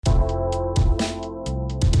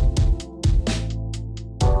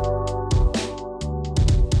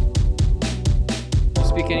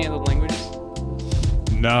speak any other languages?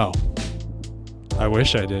 No. I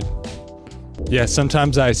wish I did. Yeah,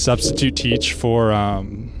 sometimes I substitute teach for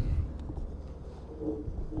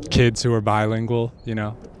kids who are bilingual,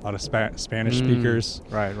 a lot of Spanish speakers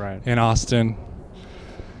Right. in Austin.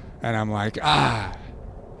 And I'm like, I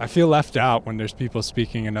feel left out when there's people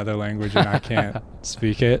speaking another language and I can't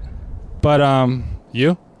speak it. But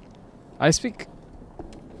you? I speak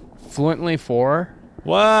fluently 4.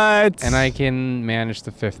 What? And I can manage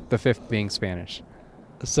the fifth being Spanish.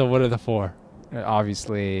 So what are the 4?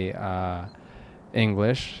 Obviously,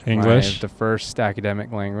 English. English. The first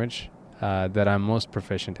academic language that I'm most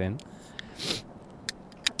proficient in.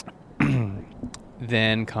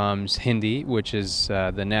 Then comes Hindi, which is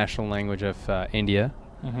the national language of India.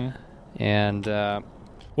 Mm-hmm. And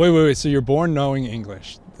Wait. So you're born knowing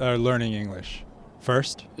English, learning English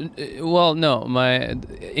first? well, no, my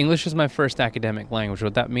English is my first academic language.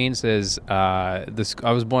 What that means is I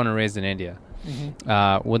was born and raised in India.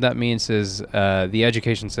 Mm-hmm. What that means is the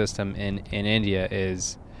education system in India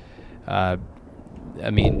is,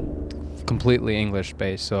 completely English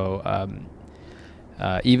based. So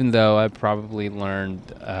even though I probably learned,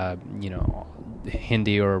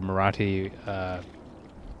 Hindi or Marathi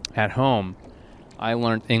at home, I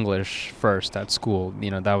learned English first at school.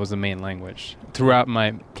 That was the main language throughout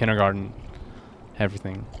my kindergarten,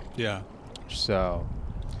 everything. Yeah. So,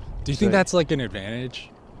 Do you think that's like an advantage?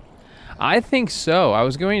 I think so. I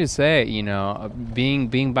was going to say,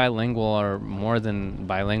 being bilingual or more than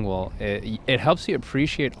bilingual, it helps you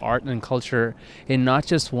appreciate art and culture in not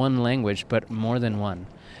just one language, but more than one.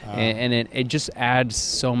 And it just adds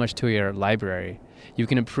so much to your library. You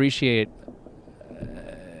can appreciate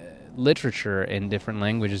literature in different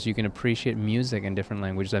languages. You can appreciate music in different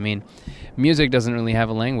languages. I mean, music doesn't really have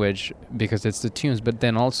a language because it's the tunes, but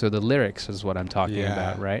then also the lyrics is what I'm talking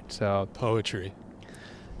about, right? So poetry.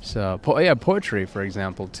 So, poetry, for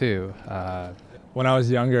example, too. When I was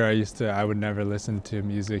younger, I would never listen to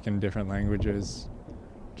music in different languages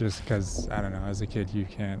just because, I don't know, as a kid, you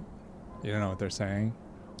don't know what they're saying.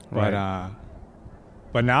 Right.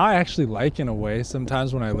 But now I actually like, in a way,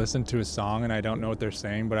 sometimes when I listen to a song and I don't know what they're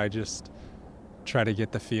saying, but I just try to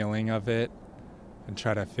get the feeling of it and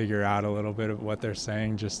try to figure out a little bit of what they're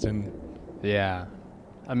saying Yeah.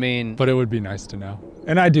 I mean... But it would be nice to know.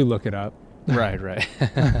 And I do look it up. Right.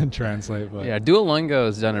 Translate, but... Yeah, Duolingo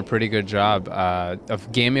has done a pretty good job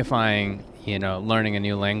of gamifying, learning a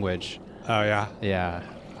new language. Oh, yeah. Yeah.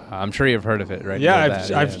 I'm sure you've heard of it, right? Yeah,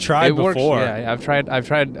 I've tried before. Yeah, I've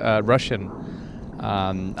tried Russian.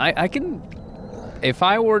 I can, if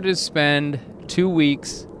I were to spend 2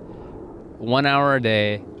 weeks, 1 hour a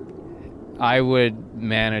day, I would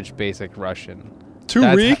manage basic Russian.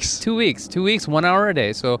 2 weeks? 2 weeks. 2 weeks, 1 hour a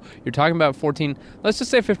day. So you're talking about 14, let's just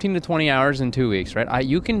say 15 to 20 hours in 2 weeks, right?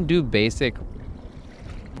 You can do basic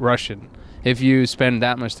Russian if you spend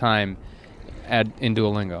that much time in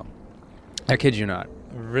Duolingo. I kid you not.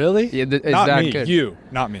 Really? Yeah, it's not that me. good. You,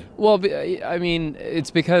 not me. Well, I mean,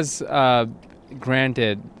 it's because,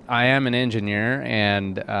 granted, I am an engineer,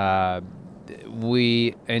 and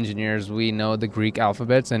we engineers, we know the Greek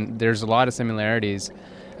alphabets, and there's a lot of similarities.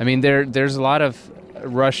 I mean, there's a lot of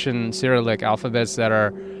Russian Cyrillic alphabets that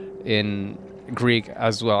are in Greek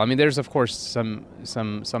as well. I mean, there's of course some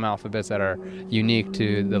alphabets that are unique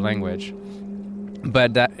to the language,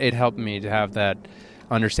 but that it helped me to have that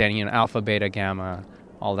understanding, alpha, beta, gamma,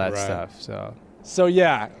 all that stuff. So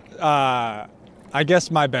yeah, I guess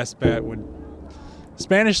my best bet would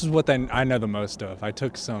Spanish is what I know the most of. I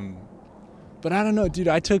took some, but I don't know, dude.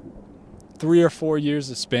 I took 3 or 4 years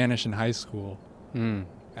of Spanish in high school.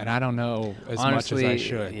 And I don't know honestly, much as I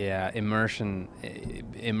should. Yeah, immersing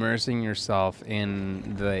yourself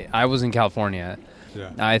in I was in California.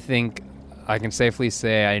 Yeah. I think I can safely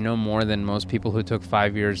say I know more than most people who took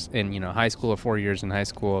 5 years in high school or 4 years in high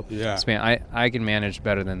school. Yeah. I can manage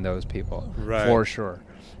better than those people. Right. For sure.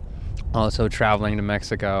 Also traveling to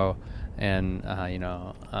Mexico and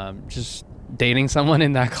just dating someone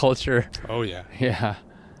in that culture. Oh yeah. Yeah.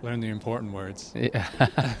 Learn the important words. Yeah.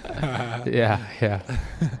 Yeah.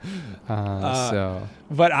 So.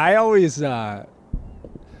 But I always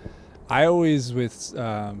with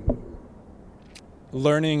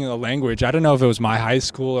learning a language, I don't know if it was my high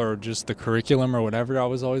school or just the curriculum or whatever, I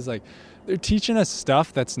was always like, they're teaching us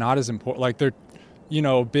stuff that's not as important. Like they're,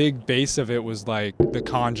 big base of it was like the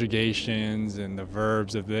conjugations and the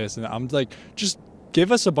verbs of this. And I'm like, just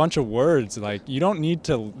give us a bunch of words. Like you don't need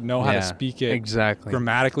to know how to speak it exactly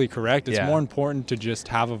grammatically correct. It's more important to just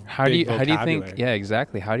have a big vocabulary. How do you think? Yeah,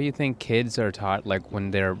 exactly. How do you think kids are taught? Like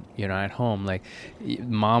when they're at home, like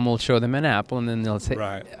mom will show them an apple and then they'll say,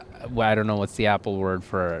 right. well, I don't know what's the Apple word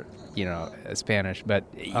for, Spanish, but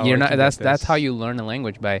Oh, you're I not. can That's get that's this. how you learn a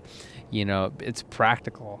language by, it's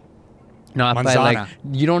practical. Not by Manzana.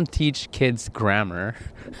 you don't teach kids grammar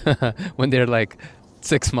when they're like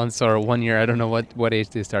 6 months or 1 year. I don't know what age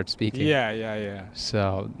they start speaking. Yeah.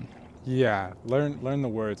 So Yeah, learn the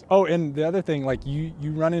words. Oh, and the other thing, like you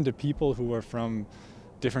run into people who are from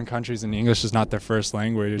different countries and English is not their first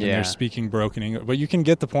language and Yeah. they're speaking broken English, but you can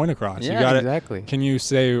get the point across. yeah, You got exactly. Can you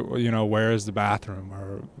say, where is the bathroom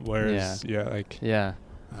or where is like Yeah.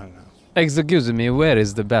 I don't know. Excuse me, where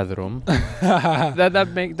is the bathroom?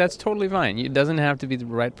 That's totally fine. It doesn't have to be the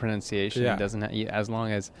right pronunciation. Yeah. It doesn't as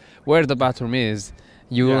long as where the bathroom is,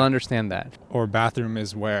 you will Yeah. understand that. Or bathroom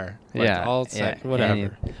is where. Like, Yeah. I'll say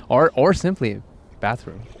whatever. Or simply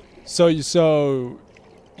bathroom. So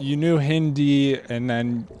you knew Hindi and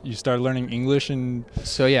then you started learning English and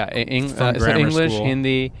So yeah, From grammar English, school.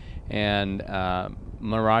 Hindi, and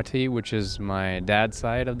Marathi, which is my dad's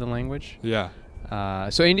side of the language. yeah.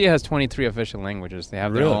 So India has 23 official languages. They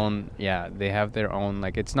have their Really? own. Yeah, they have their own.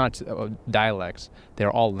 Like it's not dialects.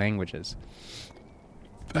 They're all languages.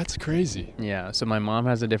 That's crazy. Yeah. So my mom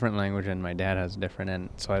has a different language and my dad has a different. And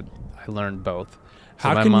so I learned both. So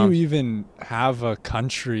How my can mom- you even have a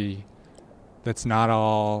country that's not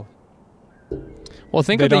all Well,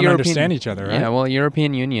 think they of the don't European. understand each other, right? Yeah. Well,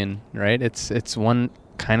 European Union, right? It's one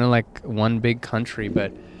kind of like one big country,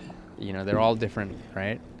 but they're all different,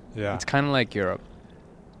 right? Yeah. It's kind of like Europe.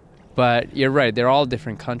 But you're right. They're all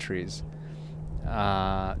different countries.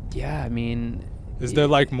 Yeah. I mean. Is there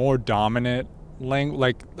like more dominant language?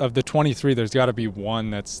 Like of the 23, there's got to be one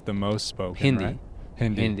that's the most spoken, Hindi. right?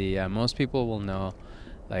 Hindi. Hindi, yeah. Most people will know.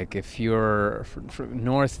 Like if you're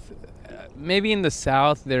north, maybe in the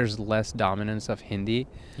south, there's less dominance of Hindi.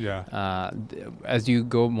 Yeah. As you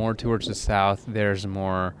go more towards the south, there's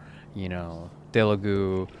more,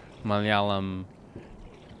 Telugu, Malayalam,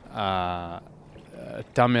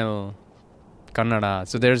 Tamil, Kannada.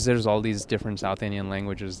 So there's all these different South Indian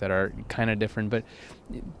languages that are kind of different. But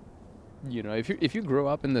if you grow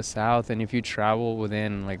up in the South and if you travel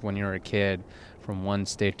within like when you're a kid from one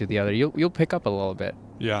state to the other, you'll pick up a little bit.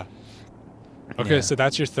 Yeah. Okay, Yeah. so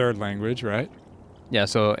that's your third language, right? Yeah.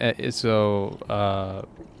 So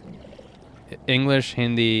English,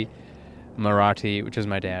 Hindi, Marathi, which is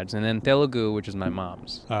my dad's, and then Telugu, which is my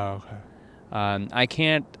mom's. Oh, okay. I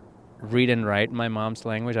can't read and write my mom's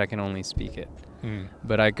language. I can only speak it. Mm.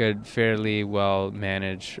 But I could fairly well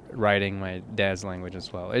manage writing my dad's language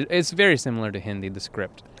as well. It's very similar to Hindi, the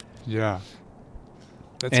script. Yeah.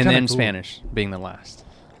 That's And kinda then cool. Spanish being the last.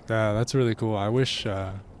 Yeah, that's really cool. I wish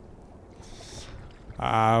I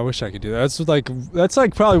could do that. That's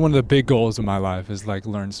like probably one of the big goals of my life is like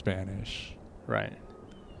learn Spanish. Right.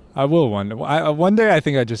 I will one day. I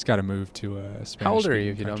think I just got to move to a Spanish. How old are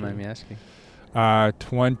you, if you don't mind me asking?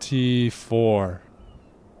 24.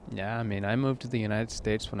 Yeah, I mean, I moved to the United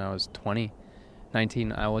States when I was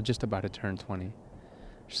 19. I was just about to turn 20.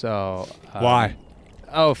 So... Why?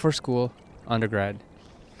 Oh, for school, undergrad.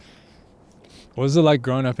 What was it like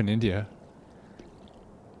growing up in India?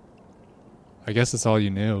 I guess that's all you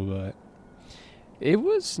knew, but It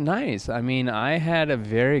was nice. I mean, I had a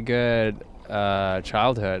very good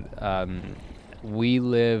childhood. We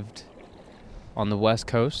lived on the West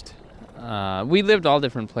Coast. We lived all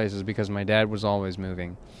different places because my dad was always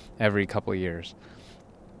moving every couple of years.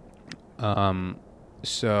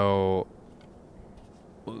 So,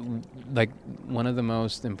 like, one of the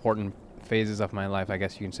most important phases of my life, I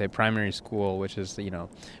guess you can say, primary school, which is,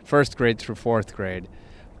 first grade through fourth grade.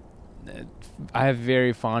 I have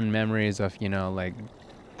very fond memories of, like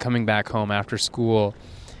coming back home after school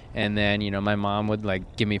and then, my mom would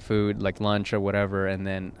like give me food, like lunch or whatever. And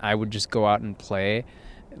then I would just go out and play.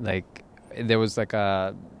 Like there was like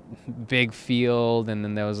a big field and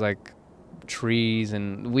then there was like trees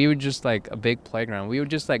and we would just like a big playground. We would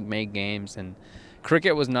just like make games and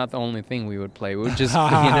cricket was not the only thing we would play. We would just,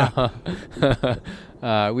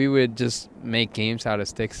 we would just make games out of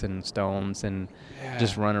sticks and stones and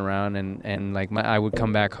just run around and like I would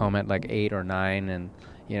come back home at like 8 or 9 and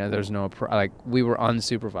there's no like we were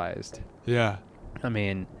unsupervised. yeah. I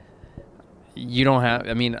mean, you don't have.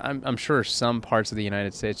 I mean, I'm sure some parts of the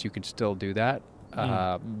United States you could still do that,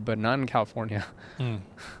 but not in California.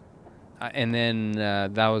 And then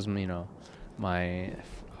that was my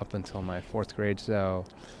up until my fourth grade. So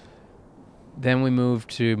then we moved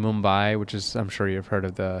to Mumbai, which is I'm sure you've heard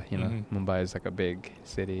of the Mumbai is like a big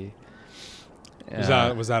city.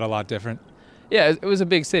 Was that a lot different? Yeah, it was a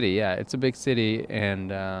big city. Yeah, it's a big city, and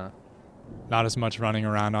Not as much running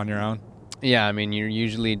around on your own? yeah, I mean, you're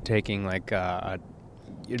usually taking like the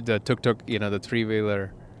tuk-tuk, the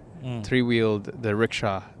three-wheeler, three-wheeled, the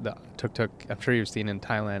rickshaw, the tuk-tuk. I'm sure you've seen in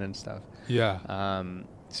Thailand and stuff. Yeah.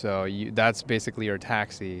 So that's basically your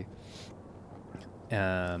taxi.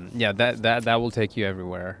 Yeah, that will take you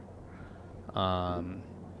everywhere. Yeah,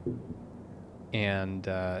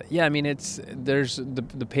 I mean, there's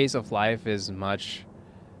the pace of life is much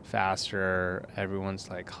faster. Everyone's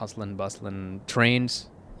like hustling, bustling. Trains,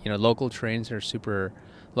 local trains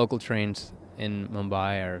local trains in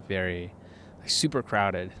Mumbai are very super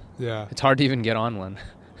crowded. Yeah. It's hard to even get on one.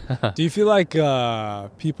 Do you feel like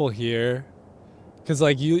people here, because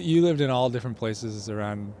like you lived in all different places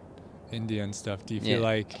around India and stuff, do you feel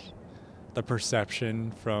like the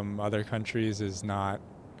perception from other countries is not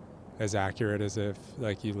as accurate as if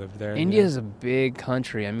like you lived there? India is a big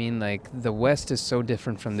country. I mean, like the West is so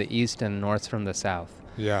different from the East and North from the South.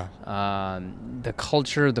 Yeah. The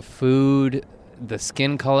culture, the food, the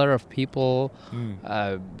skin color of people,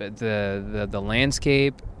 the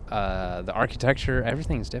landscape, the architecture,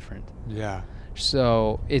 everything's different. Yeah.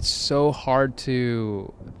 So it's so hard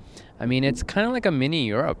to, I mean, it's kind of like a mini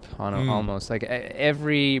Europe almost. Like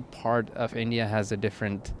every part of India has a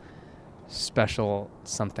different special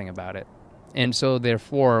something about it. And so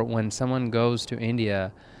therefore, when someone goes to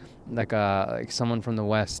India, like someone from the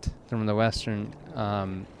Western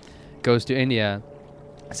goes to India,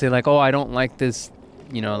 say like, oh, I don't like this,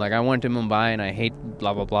 like I went to Mumbai and I hate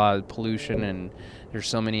blah, blah, blah, pollution, and there's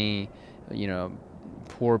so many,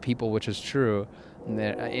 poor people, which is true. And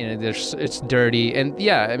it's dirty. And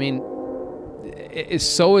yeah, I mean,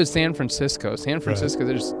 so is San Francisco. San Francisco,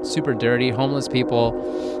 there's super dirty, homeless people.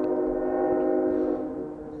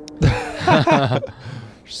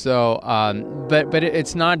 So, but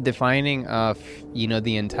it's not defining of,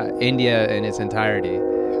 the entire India in its entirety.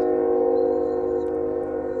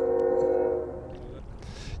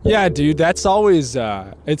 Yeah, dude, that's always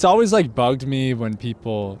it's always like bugged me when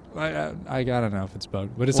people I don't know if it's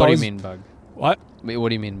bugged, but it's What always. do you mean bug? What? Wait, what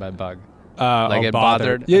do you mean by bug? Like it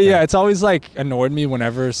bothered? Yeah, Okay. yeah, it's always like annoyed me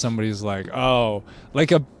whenever somebody's like, oh,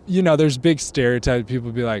 like there's big stereotypes.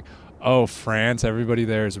 People be like, oh, France, everybody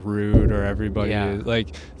there is rude, or everybody is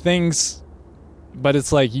like things, but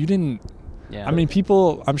it's like you didn't. Yeah. I mean,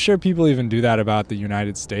 I'm sure people even do that about the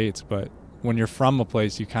United States, but when you're from a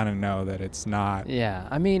place, you kind of know that it's not. Yeah,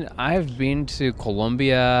 I mean, I've been to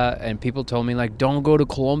Colombia, and people told me like, don't go to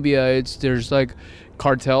Colombia. There's like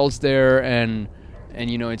cartels there, and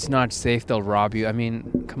it's not safe. They'll rob you. I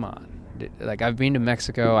mean, come on. Like I've been to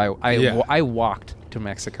Mexico. I walked to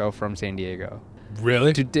Mexico from San Diego.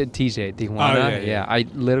 Really? To TJ, Tijuana. Oh, yeah. I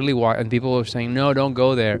literally walked, and people were saying, no, don't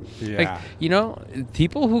go there. Yeah. Like,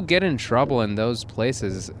 people who get in trouble in those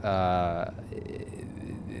places,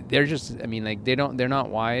 they're just, I mean, like they're not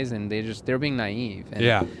wise, and they're being naive.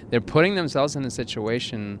 And they're putting themselves in a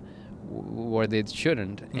situation where they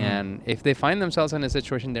shouldn't. And if they find themselves in a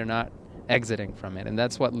situation, they're not exiting from it. And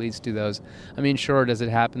that's what leads to those. I mean, sure, does it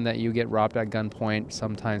happen that you get robbed at gunpoint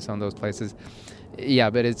sometimes on those places? Yeah,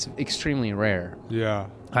 but it's extremely rare. Yeah.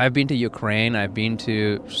 I've been to Ukraine. I've been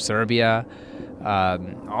to Serbia.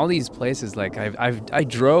 All these places, like I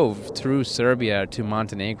drove through Serbia to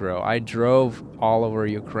Montenegro. I drove all over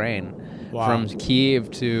Ukraine, from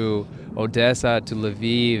Kiev to Odessa to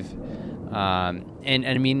Lviv, and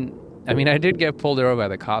I mean, I did get pulled over by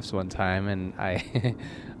the cops one time, and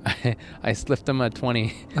I slipped them a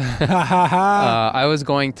 20. I was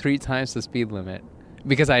going 3 times the speed limit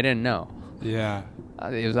because I didn't know. Yeah.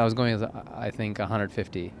 I was going, I think,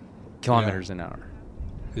 150 kilometers an hour.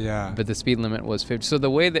 Yeah. But the speed limit was 50. So the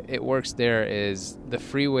way that it works there is the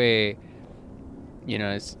freeway,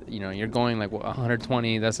 it's, you're going like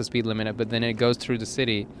 120, that's the speed limit, but then it goes through the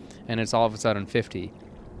city and it's all of a sudden 50.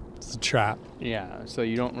 It's a trap. Yeah, so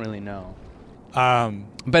you don't really know.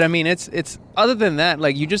 But I mean, it's other than that,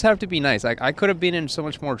 like you just have to be nice. Like I could have been in so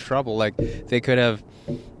much more trouble. Like they could have,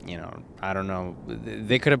 I don't know.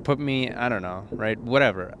 They could have put me, I don't know, right?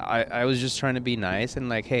 Whatever. I was just trying to be nice and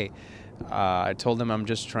like, hey, I told them I'm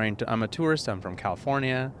a tourist. I'm from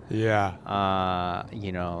California. Yeah.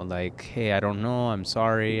 Like, hey, I don't know. I'm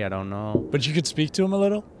sorry. I don't know. But you could speak to him a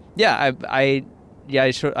little? Yeah, I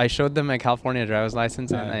showed them my California driver's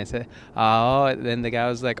license, and I said, oh, then the guy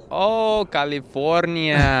was like, oh,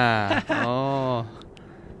 California. Oh.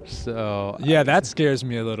 So. Yeah, that scares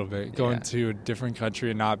me a little bit, going to a different country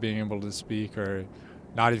and not being able to speak or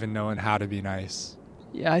not even knowing how to be nice.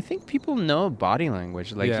 Yeah, I think people know body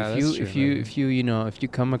language. Like if you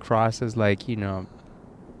come across as like,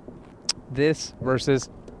 this versus,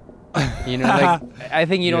 like I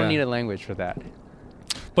think you don't need a language for that.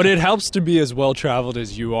 But it helps to be as well traveled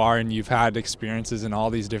as you are, and you've had experiences in all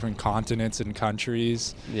these different continents and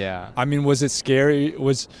countries. Yeah. I mean, was it scary?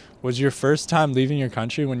 Was your first time leaving your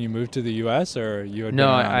country when you moved to the U.S., or you had No,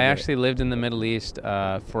 been around I a bit? actually lived in the Middle East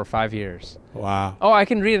for 5 years. Wow. Oh, I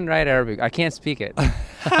can read and write Arabic. I can't speak it.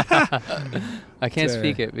 I can't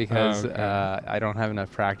speak it because I don't have enough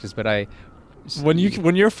practice. But when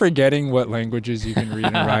you're forgetting what languages you can read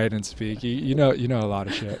and write and speak, you know a lot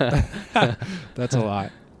of shit. That's a lot.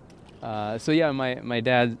 So yeah, my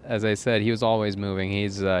dad, as I said, he was always moving.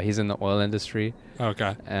 He's in the oil industry.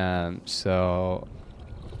 Okay. So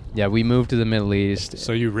yeah, we moved to the Middle East.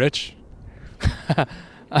 So you rich?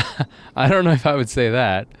 I don't know if I would say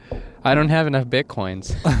that. I don't have enough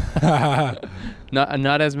Bitcoins.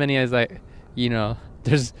 Not as many as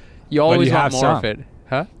there's you always you want have more some. of it.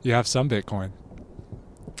 Huh? You have some Bitcoin.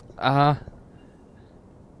 I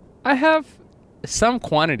have some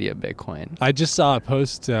quantity of Bitcoin. I just saw a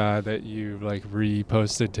post that you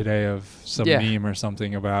reposted today of some meme or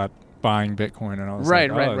something about buying Bitcoin, and I was right.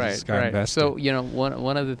 invested. So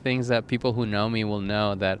one of the things that people who know me will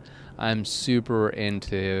know that I'm super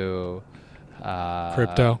into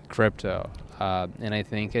crypto. And I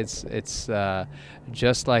think it's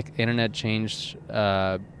just like internet changed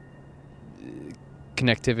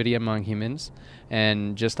connectivity among humans,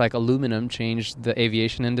 and just like aluminum changed the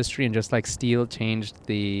aviation industry, and just like steel changed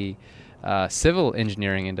the civil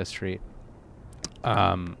engineering industry,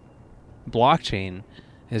 blockchain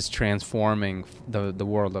is transforming the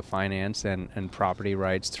world of finance and property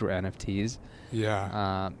rights through NFTs.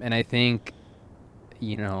 Yeah. And I think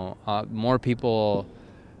more people,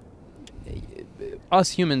 us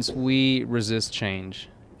humans, we resist change,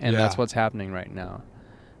 and that's what's happening right now.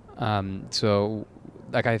 So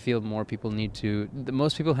I feel more people need to.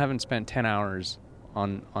 Most people haven't spent 10 hours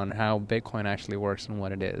on how Bitcoin actually works and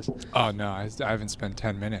what it is. Oh no, I haven't spent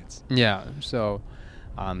 10 minutes. Yeah. So,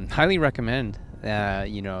 highly recommend.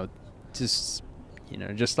 Just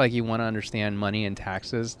like you want to understand money and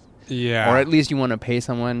taxes. Yeah. Or at least you want to pay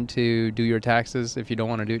someone to do your taxes if you don't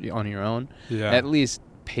want to do it on your own. Yeah. At least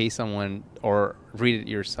pay someone or read it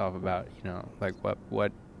yourself about,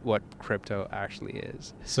 what crypto actually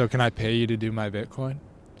is. So can I pay you to do my Bitcoin?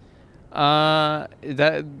 The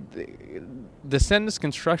sentence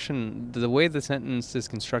construction, the way the sentence is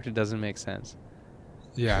constructed doesn't make sense.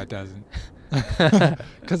 Yeah, it doesn't.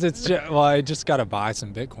 Because I just got to buy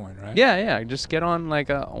some Bitcoin, right? Yeah. Just get on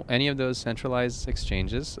any of those centralized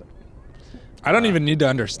exchanges. I don't even need to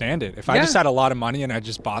understand it. If I just had a lot of money and I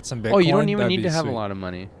just bought some Bitcoin, you don't even need to have sweet. a lot of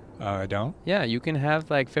money. I don't? Yeah, you can have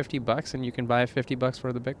 $50 and you can buy $50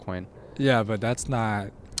 for the Bitcoin. Yeah, but that's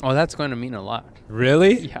not... Oh, that's going to mean a lot.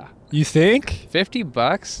 Really? Yeah. You think?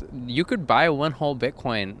 $50, you could buy one whole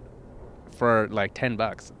Bitcoin for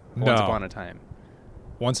 $10 once upon a time.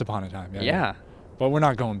 Once upon a time, yeah. Yeah. But we're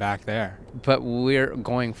not going back there. But we're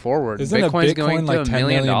going forward. Isn't Bitcoin's a Bitcoin going to like $1 $10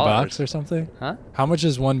 million million or something? Huh? How much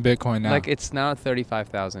is one Bitcoin now? It's now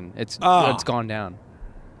 35,000. It's gone down.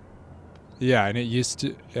 Yeah, and it used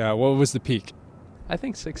to... Yeah, what was the peak? I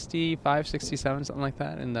think 65, 67, something like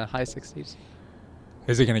that, in the high 60s.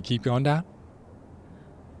 Is it going to keep going down?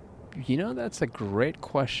 That's a great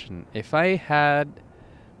question. If I had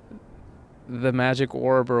the magic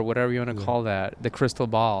orb or whatever you want to call that, the crystal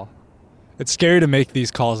ball. It's scary to make these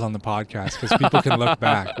calls on the podcast because people can look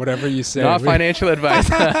back. Whatever you say. Not financial advice.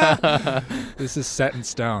 This is set in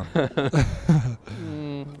stone.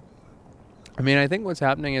 I mean, I think what's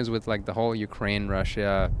happening is with the whole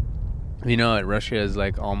Ukraine-Russia, Russia is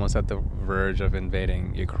almost at the verge of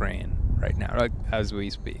invading Ukraine right now, as we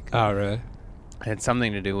speak. Oh, really? It's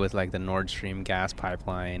something to do with the Nord Stream gas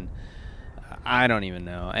pipeline. I don't even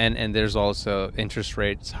know. And there's also interest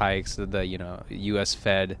rates hikes. The U.S.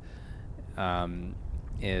 Fed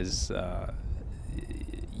is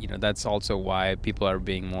that's also why people are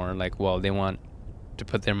being more they want to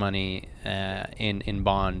put their money in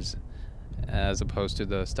bonds as opposed to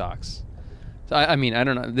the stocks. So I mean, I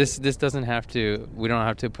don't know. This doesn't have to. We don't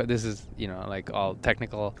have to put. This is all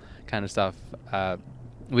technical kind of stuff.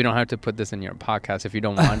 We don't have to put this in your podcast if you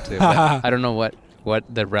don't want to. But I don't know what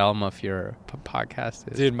the realm of your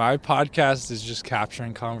podcast is. Dude, my podcast is just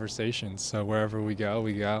capturing conversations. So wherever we go,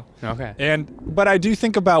 we go. Okay. But I do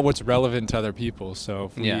think about what's relevant to other people.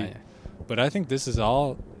 So yeah. But I think this is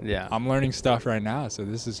all. Yeah. I'm learning stuff right now, so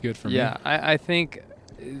this is good for me. Yeah, I think,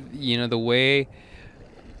 the way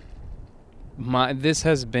this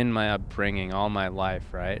has been my upbringing all my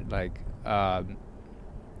life, right?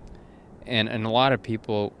 And a lot of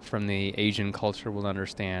people from the Asian culture will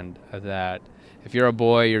understand that if you're a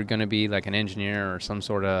boy, you're going to be an engineer or some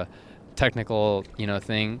sort of technical,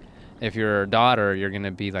 thing. If you're a daughter, you're going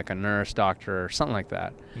to be like a nurse, doctor, or something like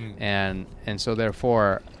that. And so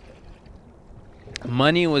therefore,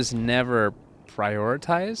 money was never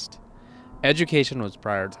prioritized. Education was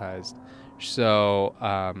prioritized. So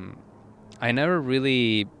I never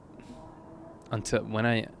really, until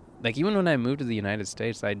when even when I moved to the United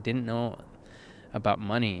States, I didn't know about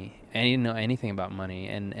money. I didn't know anything about money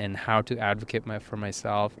and how to advocate for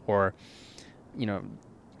myself, or,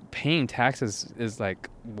 paying taxes is like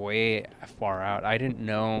way far out. I didn't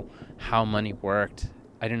know how money worked.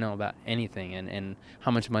 I didn't know about anything and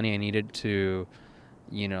how much money I needed to,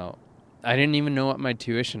 I didn't even know what my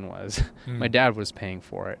tuition was. My dad was paying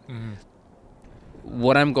for it.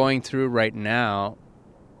 What I'm going through right now,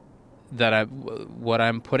 what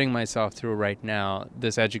I'm putting myself through right now,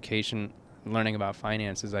 this education, learning about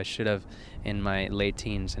finances, I should have in my late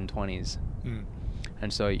teens and 20s.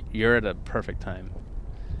 And so you're at a perfect time.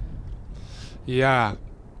 Yeah,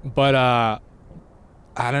 but I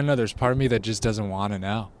don't know. There's part of me that just doesn't want to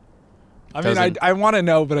know. I mean, I want to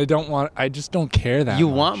know, but I just don't care that much. You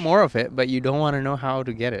want more of it, but you don't want to know how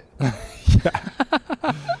to get it.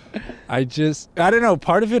 I don't know.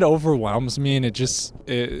 Part of it overwhelms me, and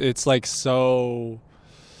it's like so.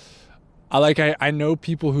 I know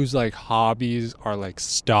people whose like hobbies are like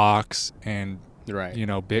stocks and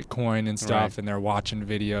Bitcoin and stuff, and they're watching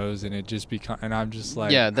videos, and it just and I'm just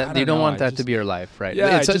like, you don't want that to be your life, right?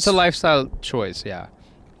 Yeah, it's a lifestyle choice. Yeah.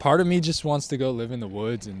 Part of me just wants to go live in the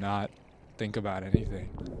woods and not think about anything.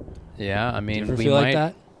 Yeah, I mean, do you ever feel like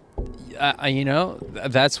that?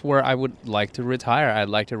 That's where I would like to retire. I'd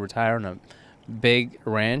like to retire on a big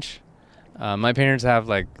ranch. My parents have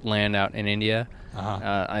like land out in India,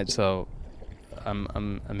 so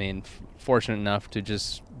I'm fortunate enough to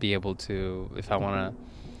just be able to, if all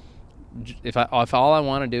I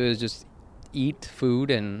want to do is just eat food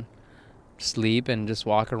and sleep and just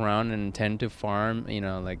walk around and tend to farm,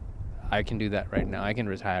 I can do that right now. I can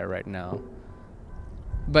retire right now.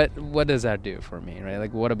 But what does that do for me, right?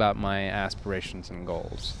 Like, what about my aspirations and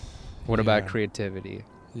goals? What about creativity?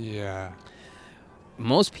 Yeah.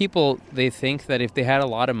 Most people, they think that if they had a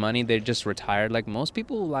lot of money, they just retired. Like, most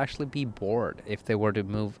people will actually be bored if they were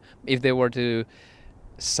to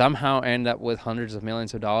somehow end up with hundreds of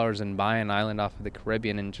millions of dollars and buy an island off of the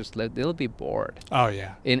Caribbean and just live. They'll be bored. Oh,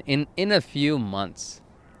 yeah. In a few months.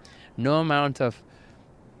 No amount of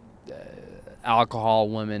alcohol,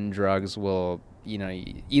 women, drugs will,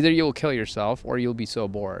 either you'll kill yourself or you'll be so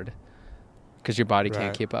bored because your body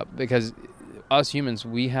can't keep up. Because us humans,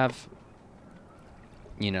 we have,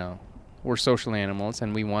 we're social animals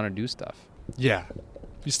and we want to do stuff. Yeah.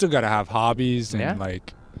 You still got to have hobbies and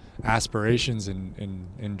like aspirations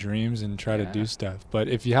and dreams and try to do stuff. But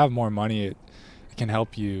if you have more money, it can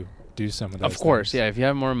help you do some of those things. Of course, things. If you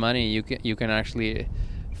have more money, you can actually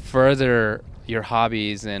further your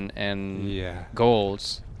hobbies and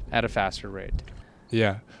goals at a faster rate.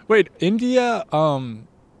 Yeah. Wait, India,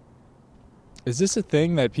 is this a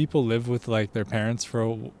thing that people live with like their parents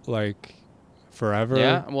for like forever?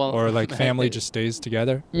 Yeah, well, or like family just stays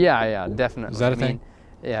together? Yeah, definitely. Is that a thing?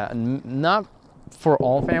 Yeah, not for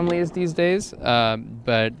all families these days,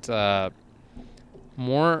 but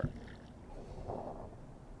more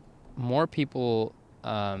people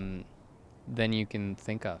than you can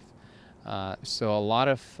think of. So a lot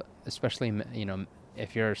of, especially,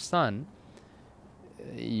 if you're a son,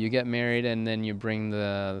 you get married and then you bring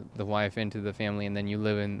the wife into the family and then you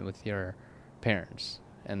live in with your parents.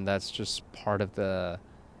 And that's just part of the,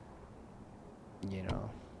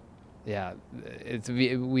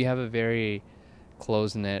 we have a very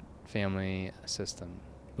close-knit family system.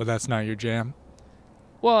 But that's not your jam?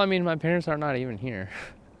 Well, I mean, my parents are not even here.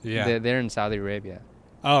 Yeah. They're in Saudi Arabia.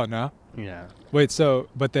 Oh, no? Yeah. Wait,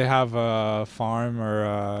 but they have a farm or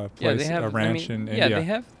a place, a ranch in India?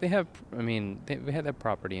 Yeah, they have, we had that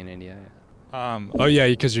property in India. Oh, yeah,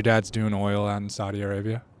 because your dad's doing oil out in Saudi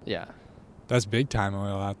Arabia? Yeah. That's big time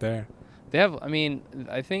oil out there. They have,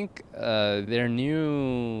 I think their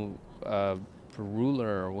new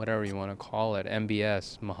ruler, or whatever you want to call it,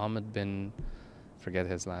 MBS, Mohammed bin, forget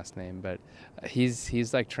his last name, but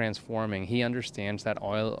he's like transforming. He understands that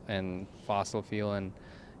oil and fossil fuel and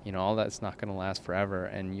all that's not going to last forever,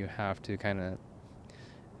 and you have to kind of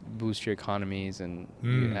boost your economies, and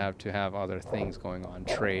you have to have other things going on,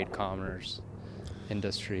 trade, commerce,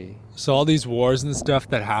 industry. So all these wars and stuff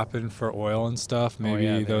that happen for oil and stuff,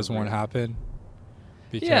 maybe those won't happen?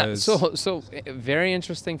 Because so very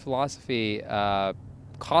interesting philosophy.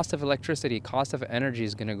 Cost of electricity, cost of energy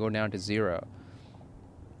is going to go down to zero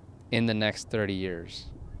in the next 30 years.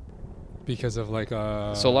 Because of like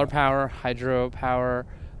solar power, hydro power,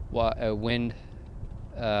 wind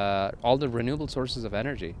all the renewable sources of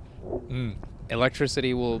energy. Mm.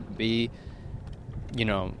 Electricity will be,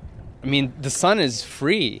 I mean, the sun is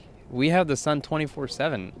free. We have the sun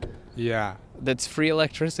 24/7. Yeah. That's free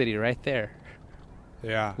electricity right there.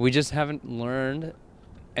 Yeah. We just haven't learned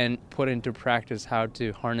and put into practice how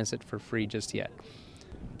to harness it for free just yet.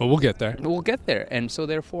 But we'll get there. We'll get there. And so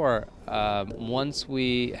therefore, once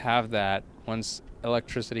we have that, once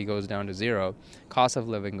electricity goes down to zero, cost of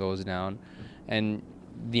living goes down, and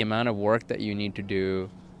the amount of work that you need to do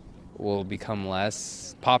will become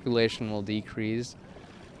less, population will decrease,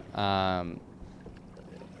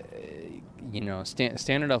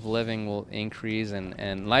 standard of living will increase,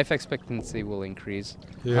 and life expectancy will increase.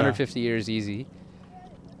 150 years easy.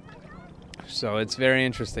 So it's very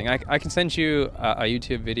interesting. I can send you a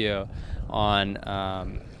YouTube video on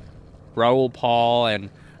Raoul Pal and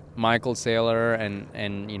Michael Saylor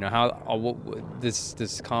and how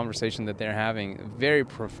this conversation that they're having, very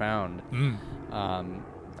profound.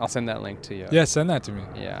 I'll send that link to you. Yeah, send that to me.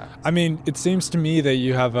 Yeah. I mean, it seems to me that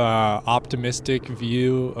you have a optimistic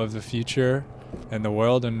view of the future and the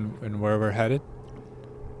world and where we're headed.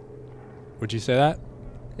 Would you say that?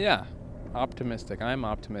 Yeah. Optimistic. I'm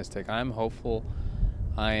optimistic. I'm hopeful.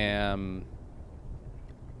 I am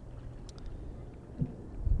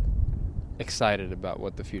excited about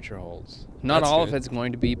what the future holds. Not all of it's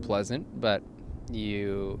going to be pleasant, but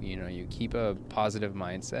you keep a positive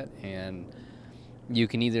mindset, and you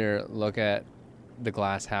can either look at the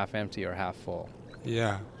glass half empty or half full.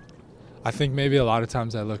 Yeah. I think maybe a lot of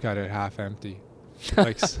times I look at it half empty.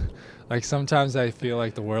 Like sometimes I feel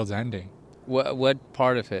like the world's ending. What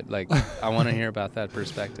part of it? Like, I want to hear about that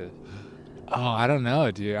perspective. Oh, I don't know,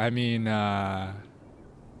 dude. I mean,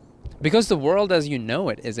 because the world as you know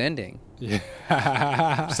it is ending.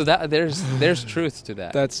 Yeah. So that there's truth to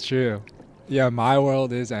that. That's true. Yeah, my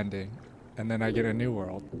world is ending, and then I get a new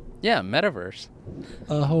world. Yeah, metaverse.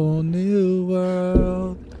 A whole new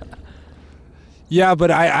world. Yeah,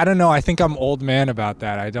 but I don't know. I think I'm old man about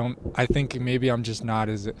that. I think maybe I'm just not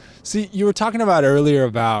as... See, you were talking about earlier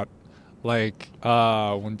about like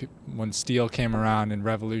when steel came around and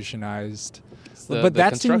revolutionized. But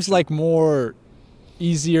that seems like more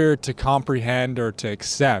easier to comprehend or to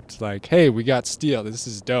accept. Like, hey, we got steel. This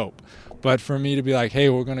is dope. But for me to be like, hey,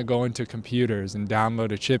 we're going to go into computers and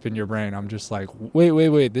download a chip in your brain, I'm just like,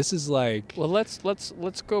 wait. This is like... Well, let's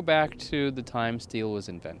go back to the time steel was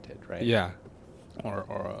invented, right? Yeah.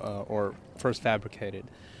 Or first fabricated.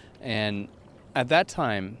 And at that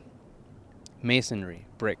time, masonry,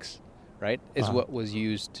 bricks, right, is what was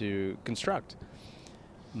used to construct.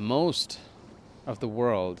 Most of the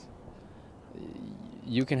world,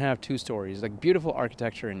 you can have 2 stories, like beautiful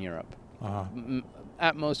architecture in Europe.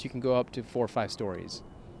 At most, you can go up to 4 or 5 stories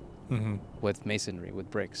with masonry,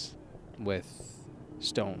 with bricks, with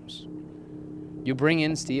stones. You bring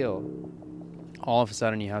in steel, all of a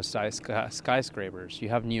sudden you have skyscrapers. You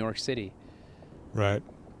have New York City. Right.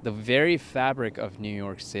 The very fabric of New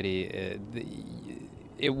York City,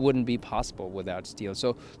 it wouldn't be possible without steel.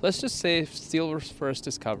 So let's just say steel was first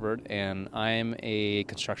discovered, and I'm a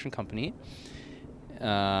construction company.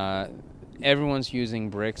 Everyone's using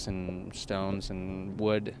bricks and stones and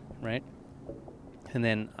wood, right? And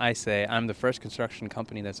then I say, I'm the first construction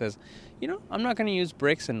company that says, I'm not going to use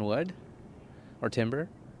bricks and wood or timber.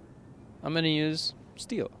 I'm going to use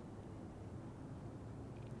steel.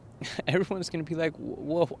 Everyone's going to be like,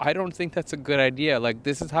 whoa, I don't think that's a good idea. Like,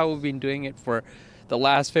 this is how we've been doing it for the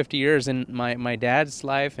last 50 years in my dad's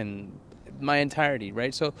life and my entirety,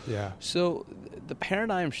 right? So, yeah. So the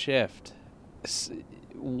paradigm shift,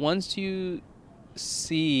 once you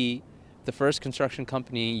see the first construction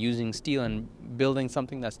company using steel and building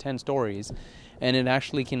something that's 10 stories, and it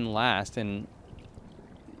actually can last, and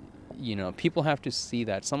people have to see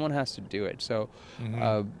that. Someone has to do it. So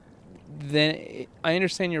then I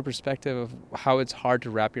understand your perspective of how it's hard to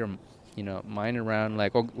wrap your mind around,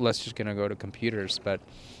 like, oh, let's just gonna go to computers. But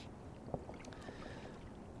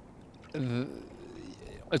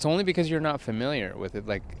it's only because you're not familiar with it.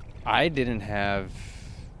 Like, I didn't have...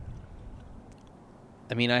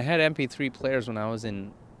 I had MP3 players when I was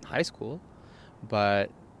in high school,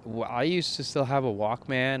 but I used to still have a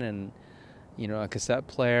Walkman and, a cassette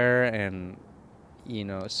player, and,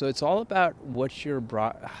 so it's all about what you're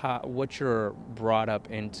brought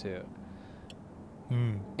up into.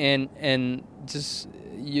 And just,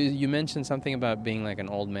 you mentioned something about being like an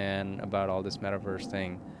old man about all this metaverse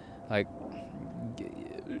thing. Like,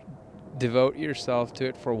 devote yourself to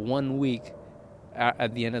it for 1 week.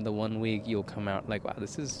 At the end of the 1 week, you'll come out like, wow,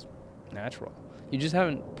 this is natural. You just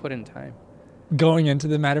haven't put in time. Going into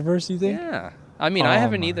the metaverse, you think? Yeah. I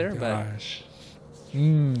haven't either, gosh.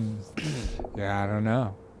 Yeah, I don't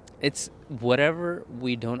know. It's whatever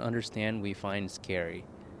we don't understand, we find scary.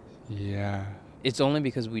 Yeah. It's only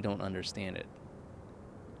because we don't understand it.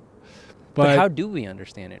 But But how do we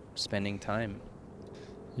understand it? Spending time,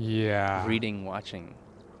 yeah. reading, watching.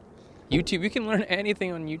 YouTube, you can learn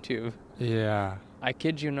anything on YouTube. Yeah. I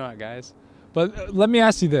kid you not, guys. But let me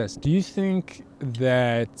ask you this. Do you think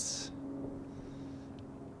that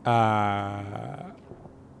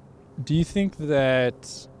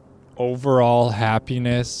overall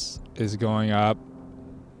happiness is going up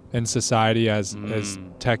in society as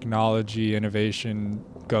technology innovation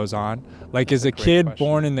goes on? Like, is a great kid question.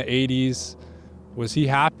 born in the 80s, was he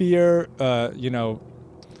happier,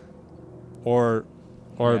 or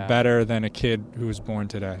Yeah. better than a kid who was born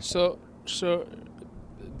today? So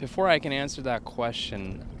before I can answer that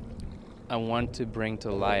question, I want to bring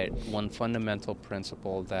to light one fundamental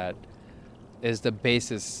principle that is the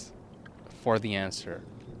basis for the answer.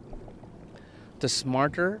 The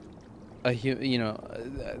smarter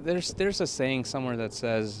there's a saying somewhere that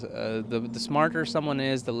says the smarter someone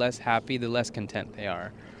is, the less happy, the less content they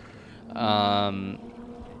are.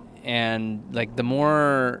 And like the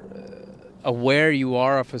more aware you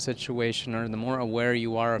are of a situation, or the more aware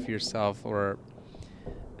you are of yourself, or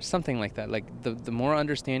something like that, like the more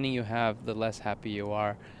understanding you have, the less happy you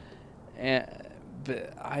are.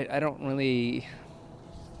 But I don't really,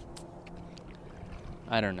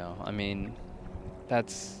 I don't know. I mean,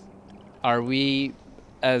 are we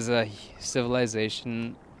as a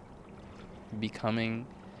civilization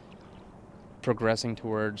progressing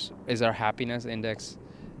towards, is our happiness index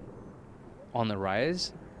on the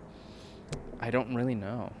rise? I don't really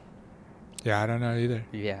know. Yeah, I don't know either.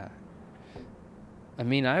 Yeah. I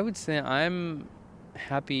mean, I would say I'm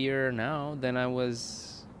happier now than I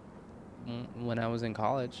was when I was in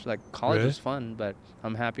college. Like, college Really? was fun, but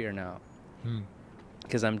I'm happier now.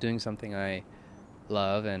 Because I'm doing something I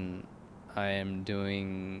love, and I'm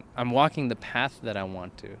walking the path that I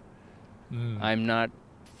want to. I'm not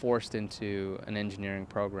forced into an engineering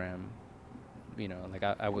program. Like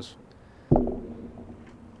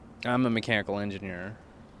I'm a mechanical engineer,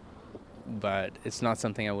 but it's not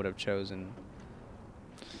something I would have chosen.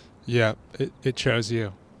 Yeah, it chose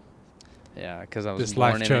you. Yeah, because I was This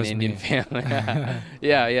born life in chose an Indian me. family.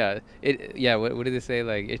 Yeah. What did they say?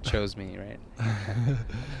 Like, it chose me, right?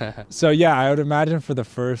 So yeah, I would imagine for the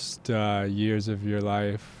first years of your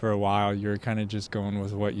life, for a while, you were kind of just going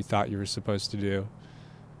with what you thought you were supposed to do.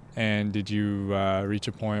 And did you reach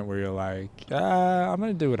a point where you're like, I'm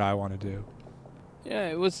gonna do what I want to do? Yeah,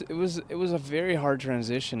 it was a very hard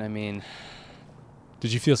transition. I mean,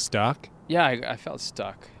 Did you feel stuck? yeah, I felt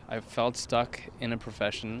stuck. I felt stuck in a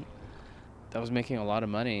profession that was making a lot of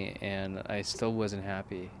money, and I still wasn't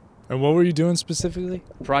happy. And what were you doing specifically?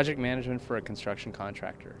 Project management for a construction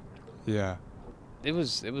contractor. Yeah. It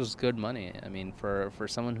was good money. I mean, for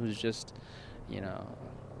someone who's just, a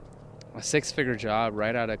 6-figure job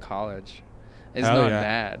right out of college is Hell not yeah.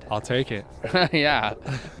 bad. I'll take it. Yeah,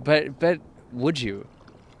 but would you,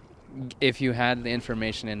 if you had the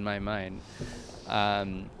information in my mind?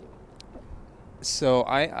 So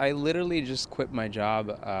I literally just quit my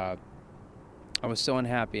job. I was so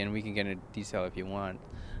unhappy, and we can get into detail if you want.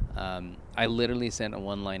 I literally sent a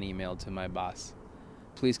one-line email to my boss.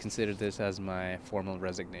 Please consider this as my formal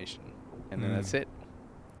resignation. And then that's it.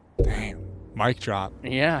 Damn. Mic drop.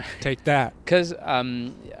 Yeah. Take that. Because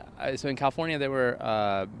so in California, there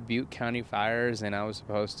were Butte County fires, and I was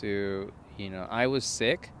supposed to, I was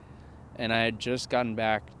sick, and I had just gotten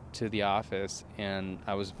back to the office, and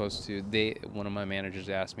I was supposed to, one of my managers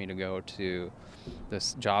asked me to go to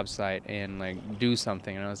this job site and like do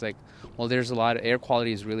something, and I was like, well, there's a lot of air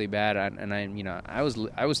quality is really bad, and I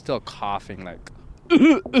was still coughing, like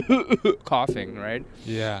coughing, right?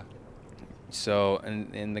 Yeah. So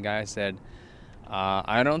and the guy said,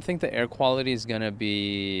 I don't think the air quality is gonna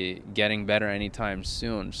be getting better anytime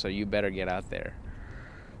soon, so you better get out there.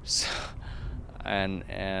 So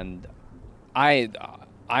and I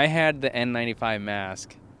had the N95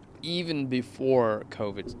 mask even before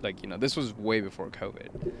COVID. Like, this was way before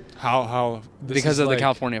COVID. How? Because of the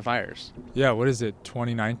California fires. Yeah. What is it?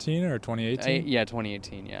 2019 or 2018? Yeah,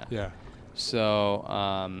 2018. Yeah. Yeah. So,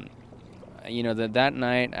 that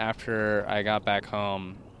night after I got back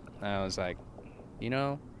home, I was like,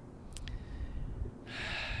 this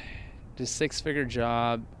 6-figure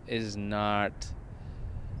job is not.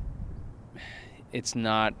 It's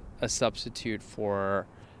not a substitute for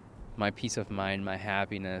my peace of mind, my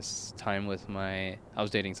happiness, time with I was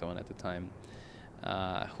dating someone at the time,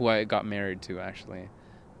 who I got married to, actually.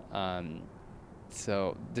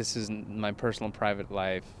 So this is my personal private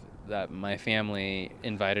life. that my family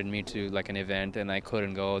invited me to like an event, and I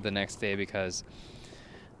couldn't go the next day because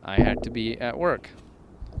I had to be at work.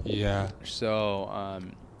 Yeah. So,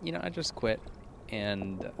 I just quit.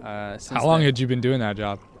 And since How long then, had you been doing that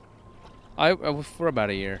job? I for about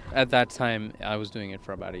a year. At that time, I was doing it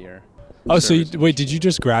for about a year. Oh, so Service did you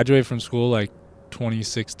just graduate from school like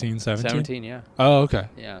 2016, 17? 17, yeah. Oh, okay.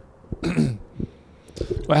 Yeah.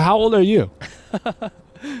 Well, how old are you?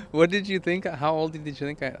 What did you think? How old did you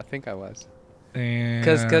think I was? And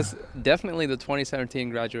Because definitely the 2017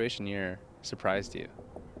 graduation year surprised you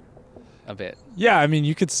a bit. yeah, I mean,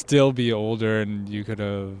 you could still be older and you could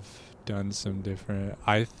have done some different.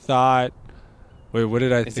 I thought. Wait, what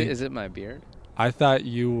did I think? Is it my beard? I thought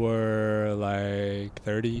you were like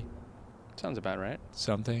 30 Sounds about right.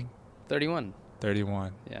 something. 31.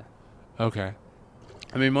 31. Yeah. Okay.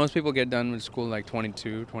 I mean, most people get done with school like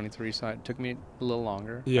 22, 23, so it took me a little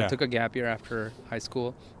longer. Yeah. I took a gap year after high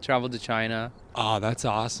school, traveled to China Oh, that's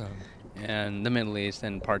awesome. and the Middle East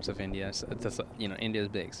and parts of India. So India's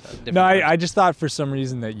big. So different No, parts. I just thought for some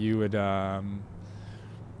reason that you had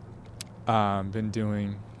been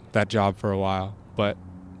doing that job for a while, but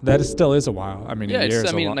that still is a while. I mean, Yeah, a year it's,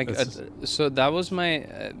 is I mean, a lot. like, so that was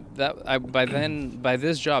my, by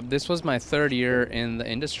this job, this was my third year in the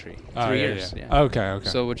industry. 3 years. Yeah. Okay.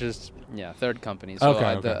 So, which is, third company. So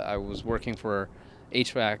Okay. I was working for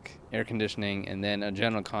HVAC, air conditioning, and then a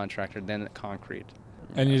general contractor, then concrete.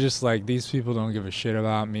 And you're just like, these people don't give a shit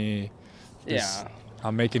about me. Yeah.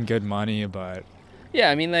 I'm making good money, but Yeah,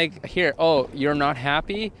 I mean, like, here, you're not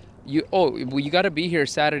happy? You got to be here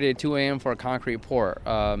Saturday at 2 a.m. for a concrete pour.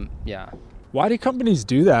 Yeah. why do companies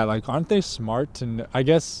do that? Like, aren't they smart? And I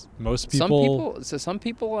guess most people. Some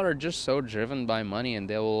people are just so driven by money, and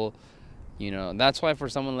they will, that's why for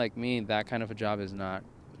someone like me, that kind of a job is not,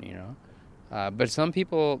 but some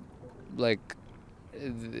people, like,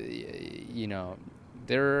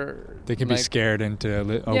 They can be scared into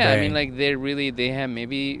obeying. Yeah, I mean, like, they have,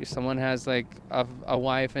 maybe someone has like a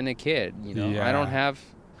wife and a kid, Yeah.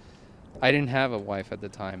 I didn't have a wife at the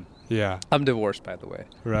time. Yeah. I'm divorced, by the way.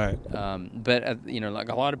 Right. But like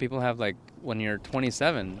a lot of people have, like, when you're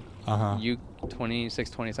 27, Uh-huh. you 26,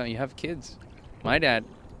 27, you have kids.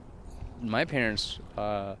 My parents,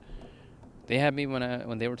 they had me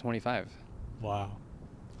when they were 25. Wow.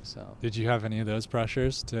 So Did you have any of those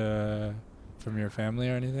pressures from your family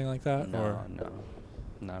or anything like that? no,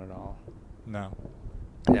 not at all. No.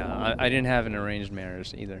 Yeah, I didn't have an arranged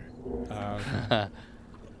marriage either. Okay.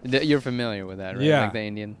 You're familiar with that, right? Yeah. Like the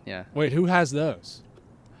Indian, yeah. Wait, who has those?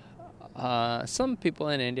 Some people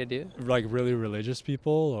in India do. Like really religious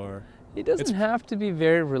people, or? It doesn't have to be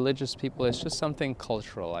very religious people. It's just something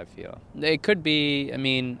cultural, I feel. It could be, I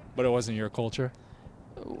mean... But it wasn't your culture?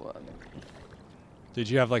 Did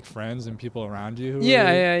you have like friends and people around you who were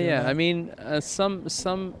Yeah. doing that? I mean,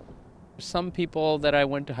 some people that I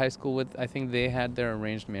went to high school with, I think they had their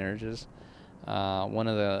arranged marriages. One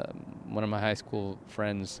of my high school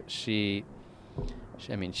friends, she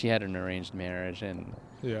had an arranged marriage, and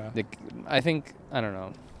Yeah. I don't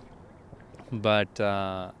know, but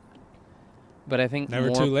I think Never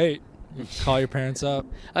more, too late. You call your parents up.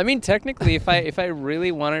 I mean, technically, if I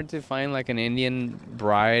really wanted to find like an Indian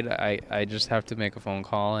bride, I just have to make a phone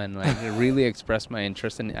call and like really express my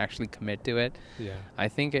interest and actually commit to it. Yeah. I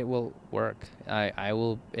think it will work. I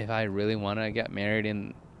will, if I really want to get married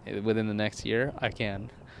within the next year, I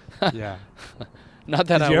can. Yeah. Not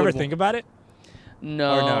that Did I you ever would think about it?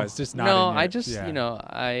 No. Or no, it's just not No, in your- I just,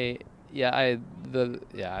 yeah.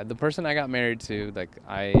 the person I got married to, like,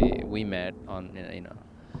 we met on,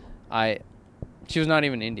 she was not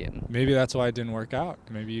even Indian. Maybe that's why it didn't work out.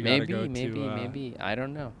 Maybe you gotta go Maybe, I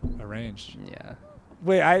don't know. arranged. Yeah.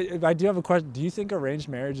 Wait, I do have a question. Do you think arranged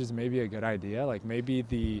marriage is maybe a good idea? Like maybe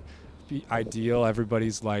the ideal,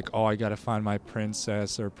 everybody's like, oh, I gotta find my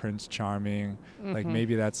princess or Prince Charming. Like Mhm.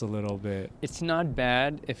 maybe that's a little bit. It's not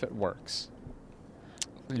bad if it works.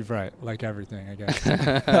 You're right, like everything, I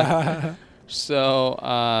guess.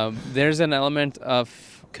 So there's an element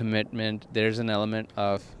of commitment. There's an element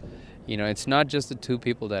of, it's not just the two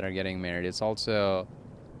people that are getting married. It's also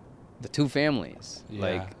the two families. Yeah.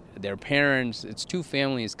 Like their parents. It's two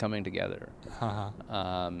families coming together.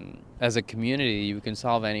 As a community, you can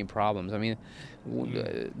solve any problems. I mean,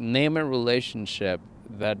 name a relationship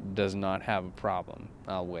that does not have a problem.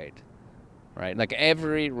 I'll wait. Right? Like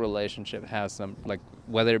every relationship has some, like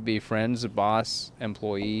whether it be friends, boss,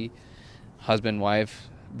 employee, husband, wife,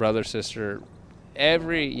 brother, sister,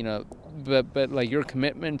 but like your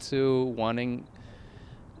commitment to wanting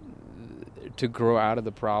to grow out of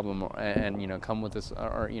the problem and come with this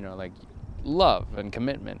or like love and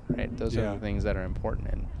commitment, right? Those are Yeah. the things that are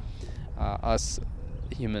important. us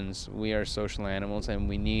humans, we are social animals, and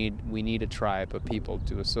we need a tribe of people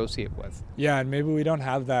to associate with. Yeah, and maybe we don't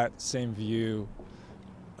have that same view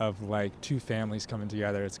of like two families coming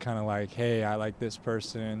together. It's kind of like, hey, I like this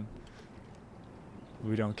person.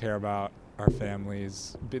 We don't care about our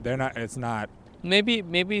families. They're not. It's not. Maybe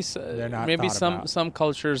They're not maybe thought about. some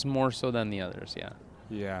cultures more so than the others. Yeah.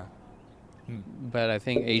 Yeah. But I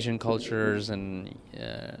think Asian cultures and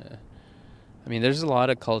I mean, there's a lot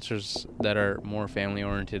of cultures that are more family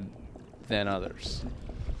oriented than others.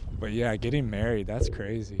 But yeah, getting married, that's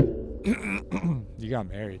crazy. You got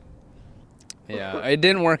married. Yeah, it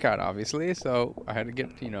didn't work out, obviously, so I had to get,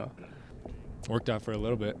 Worked out for a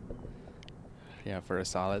little bit. yeah, for a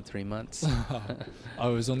solid 3 months.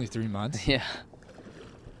 Oh, it was only 3 months? Yeah.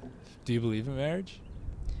 Do you believe in marriage?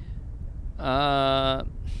 I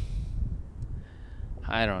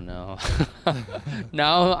don't know.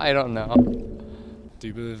 No, I don't know. Do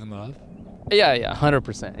you believe in love? Yeah,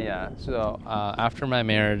 100%. Yeah. So after my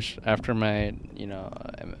marriage, after my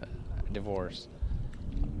divorce,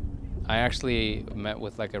 I actually met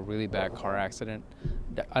with like a really bad car accident.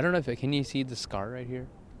 I don't know can you see the scar right here?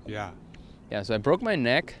 Yeah. Yeah. So I broke my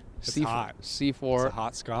neck. It's hot. C4. It's a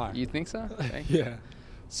hot scar. You think so? Okay. Yeah.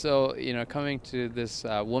 So, coming to this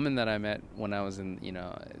woman that I met when I was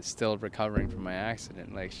still recovering from my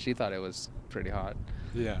accident, like she thought it was pretty hot.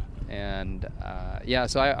 Yeah. And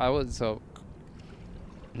so I was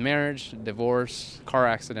marriage, divorce, car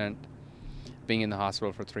accident, being in the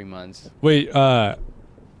hospital for 3 months. Wait,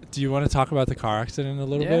 do you want to talk about the car accident a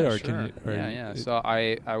little bit? Or sure. Can you, Yeah. So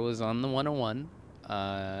I was on the 101,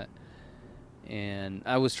 and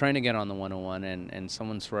I was trying to get on the 101, and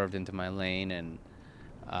someone swerved into my lane, and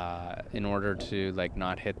in order to like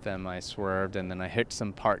not hit them, I swerved, and then I hit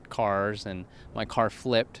some parked cars, and my car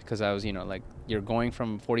flipped because I was, you're going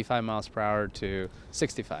from 45 miles per hour to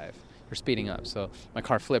 65. You're speeding up. So my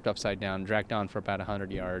car flipped upside down, dragged down for about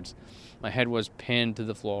 100 yards. My head was pinned to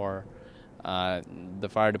the floor. The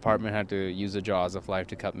fire department had to use the jaws of life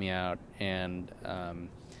to cut me out, and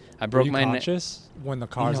I broke my neck. Were you conscious when the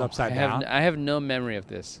car's upside down? I have no memory of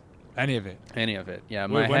this. Any of it? Any of it, yeah.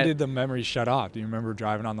 When did the memory shut off? Do you remember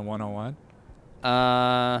driving on the 101?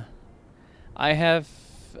 I have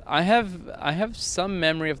some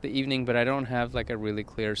memory of the evening, but I don't have like a really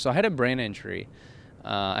clear. So I had a brain injury.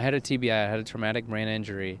 I had a TBI. I had a traumatic brain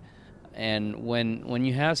injury, and when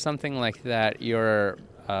you have something like that,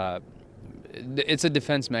 it's a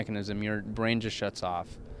defense mechanism. Your brain just shuts off.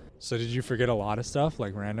 So did you forget a lot of stuff,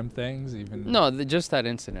 like random things? No, just that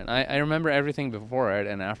incident. I remember everything before it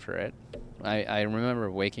and after it. I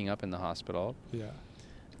remember waking up in the hospital. Yeah.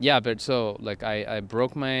 Yeah, but so like I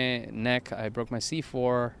broke my neck. I broke my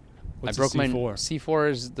C4. What's I broke C4? my C4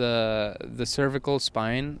 is the cervical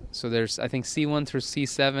spine. So there's I think C1 through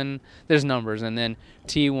C7. There's numbers, and then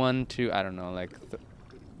T1 to I don't know like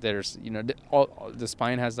there's all the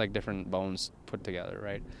spine has like different bones put together,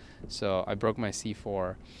 right? So I broke my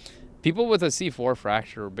C4. People with a C4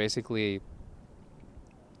 fracture basically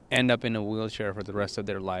end up in a wheelchair for the rest of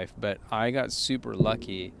their life. But I got super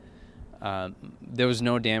lucky. There was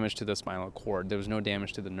no damage to the spinal cord. There was no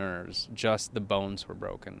damage to the nerves. Just the bones were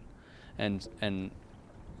broken. And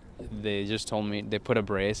they just told me, they put a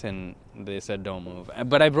brace and they said don't move.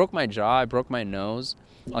 But I broke my jaw. I broke my nose.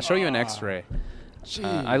 I'll show you an X-ray.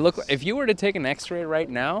 I look. If you were to take an X-ray right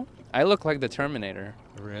now, I look like the Terminator.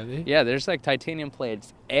 Really? Yeah, there's like titanium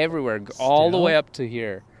plates everywhere, all the way up to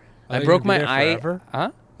here. I broke my eye. Forever?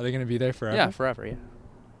 Huh? Are they gonna be there forever? Yeah, forever. Yeah.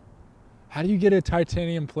 How do you get a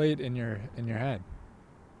titanium plate in your head?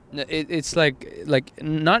 No, it's like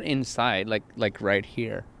not inside, like right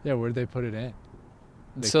here. Yeah, where'd they put it in?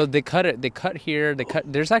 So they cut it. They cut here. They cut.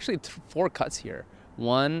 There's actually 4 cuts here.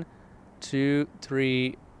 1, 2,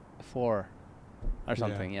 3, 4, or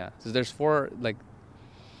something. Yeah. So there's 4 like.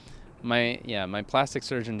 My plastic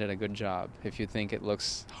surgeon did a good job. If you think it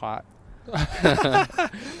looks hot.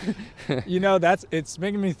 It's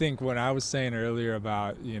making me think when I was saying earlier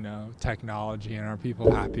about, technology and are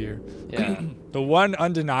people happier. Yeah. The one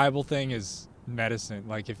undeniable thing is medicine.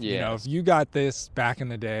 Like if you got this back in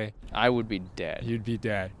the day, I would be dead. You'd be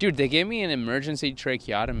dead. Dude, they gave me an emergency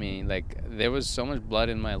tracheotomy. Like there was so much blood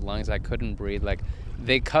in my lungs I couldn't breathe. Like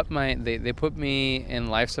they put me in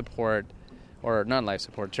life support. Or not life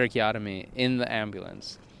support, tracheotomy in the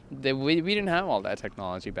ambulance. We didn't have all that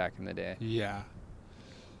technology back in the day. Yeah.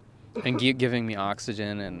 And giving me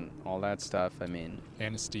oxygen and all that stuff. I mean,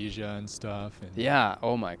 anesthesia and stuff. And yeah.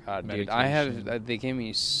 Oh my God, medication. dude. They gave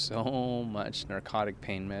me so much narcotic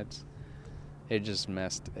pain meds. It just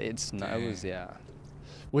messed. It was.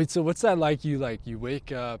 Wait, so what's that like? You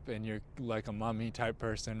wake up and you're like a mummy type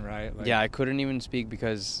person, right? Like, Yeah, I couldn't even speak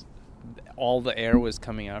because all the air was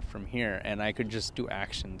coming out from here, and I could just do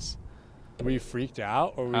actions. were you freaked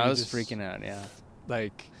out, or were I you was just freaking out, yeah.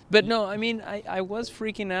 like? But no, I mean, I was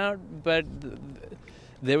freaking out, but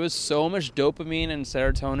there was so much dopamine and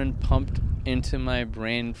serotonin pumped into my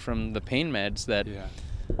brain from the pain meds that Yeah,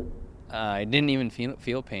 I didn't even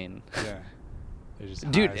feel pain. yeah. You're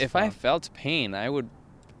just Dude, high as if I fuck. felt pain, I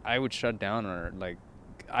would shut down, or like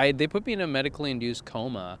they put me in a medically induced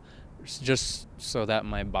coma just so that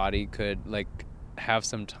my body could like have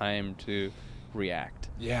some time to react.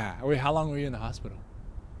 Yeah. Wait, how long were you in the hospital?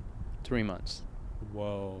 3 months.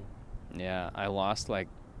 Whoa. Yeah, I lost like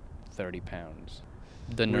 30 pounds.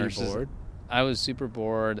 The Were you nurses. bored? I was super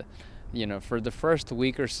bored. You know, for the first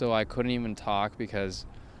week or so, I couldn't even talk because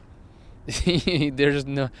there's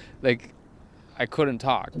no, like, I couldn't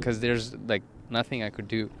talk because there's like nothing I could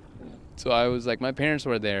do. So I was like, my parents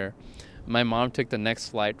were there. My mom took the next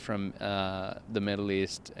flight from the Middle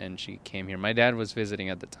East, and she came here. My dad was visiting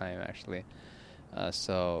at the time, actually.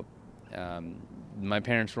 So my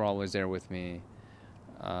parents were always there with me.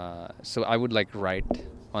 So I would like write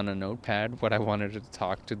on a notepad what I wanted to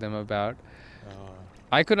talk to them about.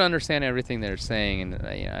 I could understand everything they're saying, and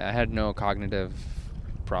I had no cognitive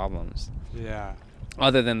problems Yeah.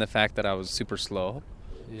 other than the fact that I was super slow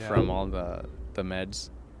Yeah. from all the meds.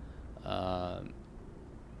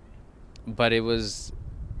 But it was,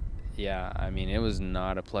 yeah, I mean, it was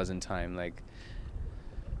not a pleasant time. Like,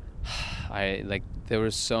 there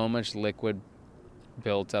was so much liquid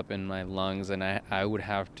built up in my lungs, and I would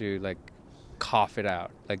have to like cough it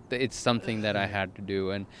out. Like, it's something that I had to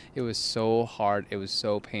do, and it was so hard, it was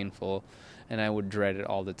so painful, and I would dread it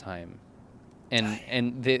all the time.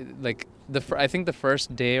 And they like I think the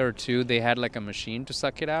first day or two they had like a machine to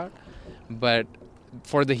suck it out, but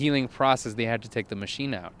for the healing process they had to take the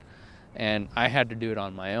machine out, and I had to do it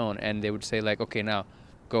on my own. And they would say like, okay, now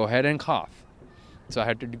go ahead and cough. So I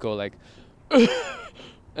had to go like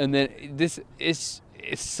and then it's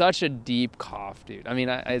such a deep cough, dude. I mean,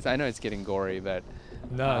 I know it's getting gory, but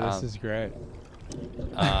No, this is great.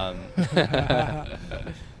 um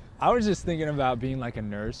I was just thinking about being like a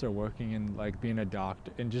nurse or working in like being a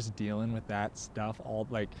doctor and just dealing with that stuff all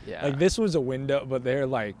like Yeah. like this was a window, but they're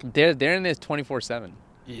like they're in this 24/7.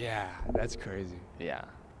 yeah, that's crazy. Yeah.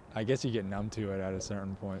 I guess you get numb to it at a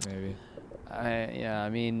certain point maybe. I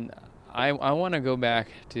mean, I want to go back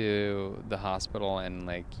to the hospital and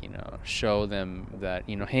like, show them that,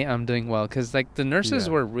 hey, I'm doing well. Because like the nurses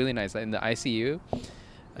Yeah. were really nice in the ICU in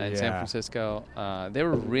San Yeah. Francisco. They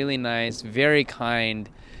were really nice, very kind.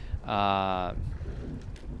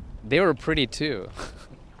 They were pretty too.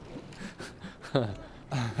 Do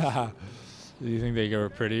you think they were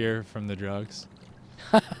prettier from the drugs?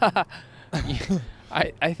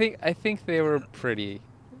 I think they were pretty,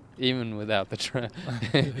 even without the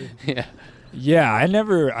yeah. Yeah, I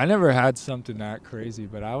never had something that crazy,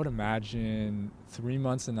 but I would imagine 3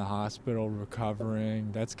 months in the hospital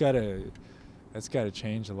recovering. That's gotta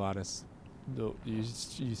change a lot of. You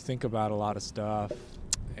think about a lot of stuff.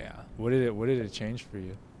 Yeah. What did it change for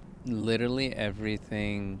you? Literally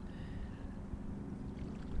everything.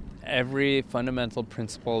 Every fundamental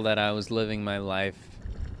principle that I was living my life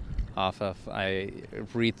off of, I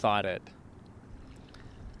rethought it.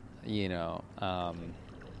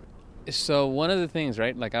 So one of the things,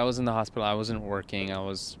 right? Like I was in the hospital, I wasn't working, I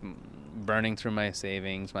was burning through my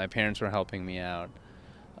savings. My parents were helping me out.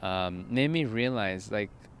 Made me realize, like,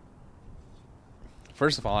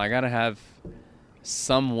 first of all, I gotta have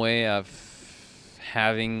some way of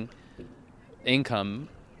having income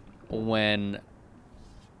when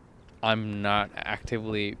I'm not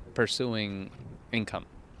actively pursuing income.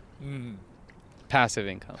 Passive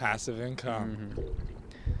income. Passive income. Mm-hmm.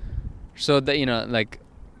 So that,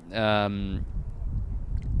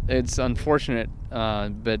 it's unfortunate,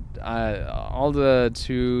 but all the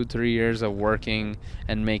 2-3 years of working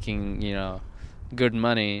and making, good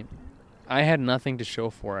money, I had nothing to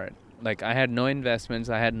show for it. Like, I had no investments.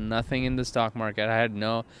 I had nothing in the stock market. I had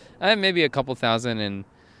maybe a couple thousand in,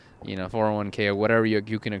 401k or whatever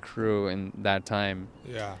you can accrue in that time.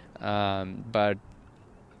 Yeah. But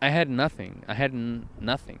I had nothing. I had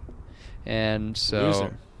nothing. And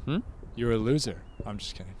so... Loser. You were a loser. I'm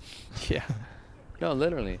just kidding. Yeah. No,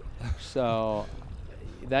 literally. So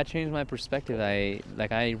that changed my perspective. I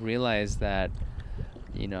realized that,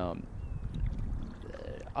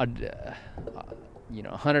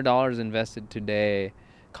 $100 invested today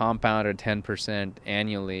compounded 10%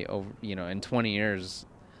 annually over, in 20 years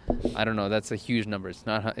I don't know. That's a huge number. It's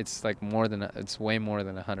not. It's like more than. It's way more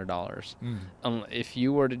than $100. If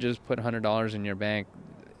you were to just put $100 in your bank,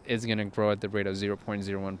 it's gonna grow at the rate of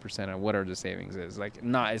 0.01% of whatever the savings is. Like,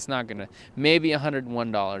 not. It's not gonna. Maybe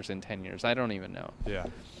 $101 in 10 years. I don't even know. Yeah,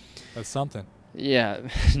 that's something. Yeah,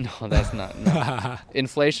 no, that's not. No.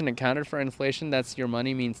 Inflation accounted for inflation. That's your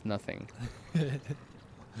money means nothing.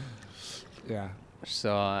 Yeah.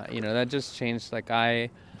 So that just changed. Like I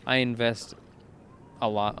invest a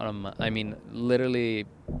lot I mean, literally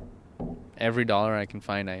every dollar I can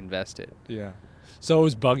find, I invest it. Yeah. So it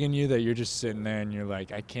was bugging you that you're just sitting there and you're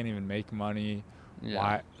like, I can't even make money. Yeah.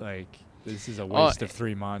 Why? Like, this is a waste of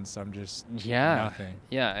 3 months. I'm just nothing.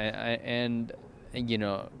 Yeah, and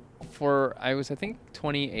I was, I think,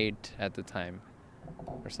 28 at the time,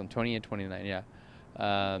 or some 28, 29. Yeah.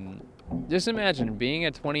 Just imagine being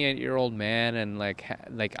a 28-year-old man and like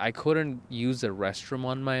I couldn't use a restroom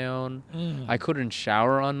on my own. I couldn't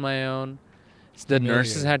shower on my own. The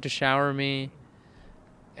nurses had to shower me.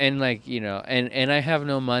 And like, and I have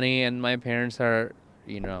no money, and my parents are,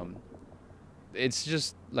 it's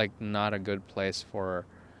just like not a good place for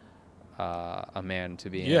a man to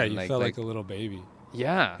be in. Yeah, you felt like a little baby.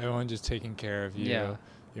 Yeah. Everyone just taking care of you. Yeah.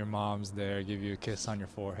 Your mom's there, give you a kiss on your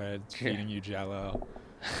forehead, feeding you Jell-O,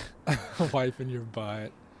 wiping your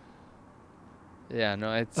butt. Yeah,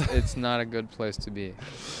 no, it's not a good place to be.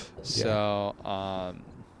 So, I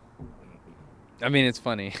mean, it's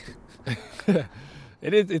funny.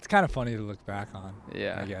 It is. It's kind of funny to look back on.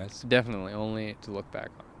 Yeah, I guess. Definitely, only to look back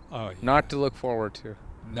on. Oh, yeah. Not to look forward to.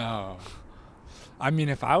 No. I mean,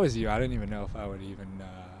 if I was you, I didn't even know if I would even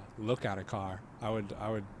look at a car. I would.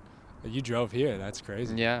 You drove here. That's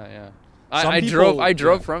crazy. Yeah. I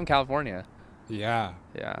drove from California. Yeah.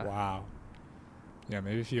 Yeah. Wow. Yeah,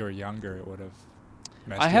 maybe if you were younger, it would have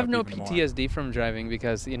messed I you have up no even PTSD from driving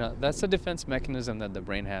because, that's a defense mechanism that the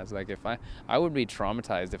brain has. Like, if I would be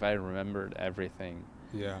traumatized if I remembered everything.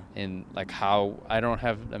 Yeah. And like how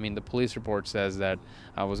the police report says that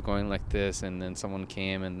I was going like this and then someone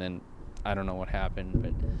came and then I don't know what happened,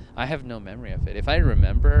 but I have no memory of it. If I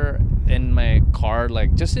remember in my car,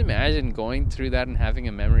 like, just imagine going through that and having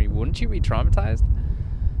a memory. Wouldn't you be traumatized?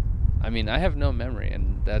 I mean, I have no memory,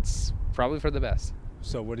 and that's probably for the best.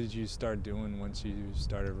 So what did you start doing once you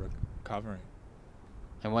started recovering?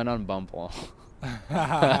 I went on Bumble.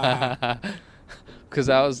 Because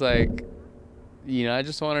I was like, I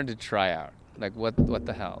just wanted to try out. Like, what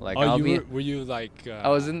the hell? Like, were you like... I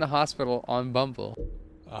was in the hospital on Bumble.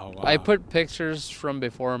 Oh, wow. I put pictures from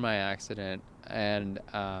before my accident, and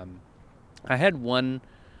I had one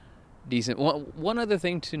other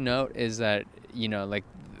thing to note is that, like,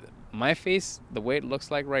 my face, the way it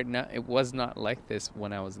looks like right now, it was not like this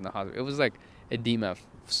when I was in the hospital. It was like edema,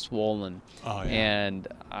 swollen. Oh, yeah. And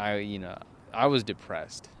I was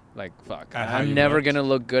depressed. Like, fuck, I'm never going to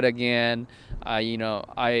look good again. My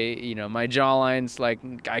jawline's like,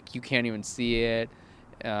 you can't even see it.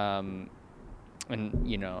 And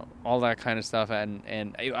all that kind of stuff,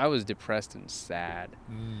 and I was depressed and sad.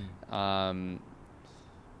 And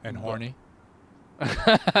horny.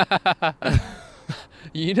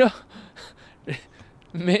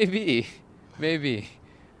 Maybe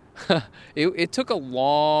it took a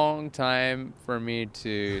long time for me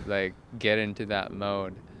to like get into that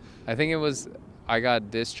mode. I think it was I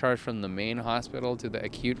got discharged from the main hospital to the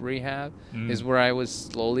acute rehab is where I was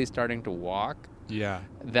slowly starting to walk. Yeah.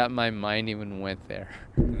 That my mind even went there.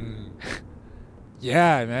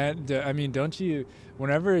 Yeah, man. I mean, don't you,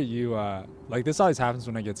 whenever you, like, this always happens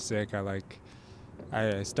when I get sick,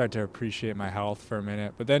 I start to appreciate my health for a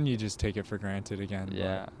minute, but then you just take it for granted again.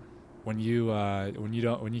 Yeah. But when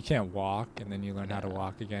you can't walk and then you learn how to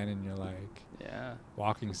walk again and you're like, yeah,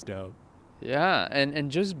 walking's dope. Yeah.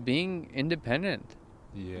 And just being independent.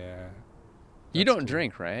 Yeah. You don't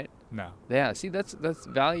drink, right? No. Yeah. See, that's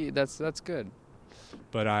value. That's good.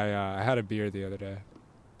 But I had a beer the other day.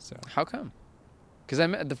 So how come? Because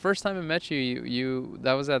the first time I met you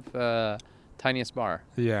that was at the Tiniest Bar.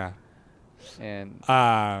 Yeah. And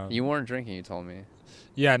you weren't drinking. You told me.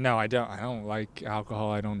 Yeah, no, I don't like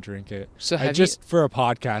alcohol. I don't drink it. So for a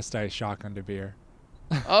podcast, I shotgunned a beer.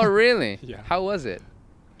 Oh, really? Yeah. How was it?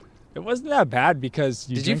 It wasn't that bad because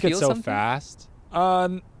you drink it so fast.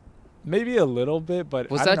 Maybe a little bit, but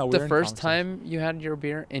was that the first time you had your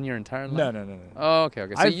beer in your entire life? No. Oh, okay.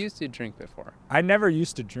 So you used to drink before. I never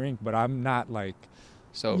used to drink, but I'm not like,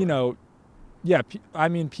 so yeah. I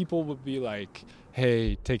mean, people would be like,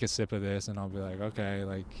 "Hey, take a sip of this," and I'll be like, "Okay,"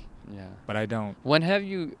 like, yeah. But I don't. When have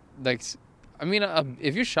you like? I mean,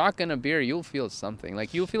 if you shotgun a beer, you'll feel something.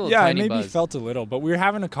 Like you'll feel a tiny buzz. Yeah, I maybe felt a little, but we were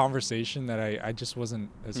having a conversation that I just wasn't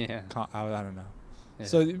as. Yeah. I don't know. Yeah.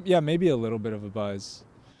 So yeah, maybe a little bit of a buzz.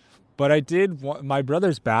 But I did my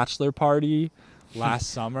brother's bachelor party last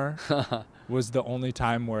summer was the only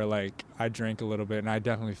time where like I drank a little bit and I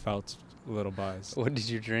definitely felt a little buzzed. What did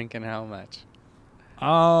you drink and how much?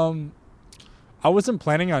 I wasn't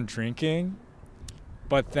planning on drinking,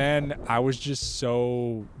 but then I was just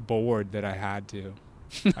so bored that I had to.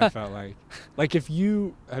 I felt like have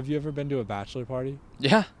you ever been to a bachelor party?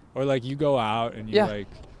 Yeah. Or like you go out and you Yeah. like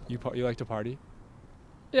you like to party?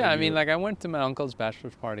 Yeah, Or I do mean, you- like I went to my uncle's bachelor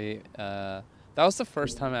party. That was the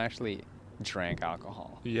first time I actually drank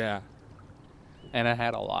alcohol, Yeah. and I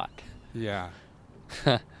had a lot. Yeah.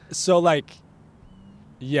 So like,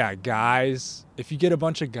 yeah, guys, if you get a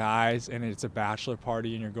bunch of guys and it's a bachelor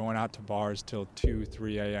party and you're going out to bars till 2,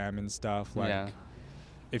 3 a.m. and stuff, like Yeah.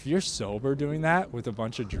 if you're sober doing that with a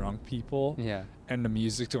bunch of drunk people Yeah. and the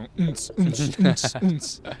music's going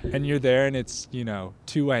and you're there and it's,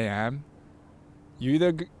 2 a.m., you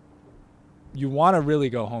either you want to really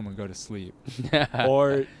go home and go to sleep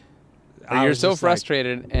or I you're was so just like-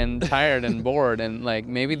 frustrated and tired and bored, and like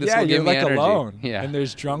maybe this yeah, will give you're me like energy. alone. Yeah. And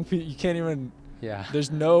there's drunk people. You can't even. Yeah.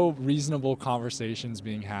 There's no reasonable conversations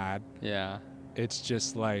being had. Yeah. It's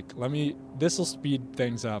just like, this will speed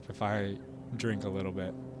things up if I drink a little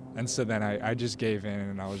bit. And so then I just gave in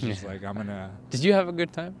and I was just like, I'm gonna. Did you have a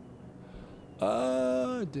good time?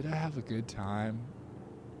 Did I have a good time?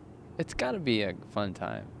 It's got to be a fun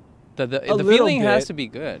time. The little feeling has bit. to be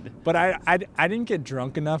good. But I didn't get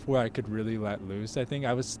drunk enough where I could really let loose. I think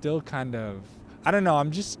I was still kind of, I don't know, I'm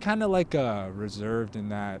just kind of like reserved in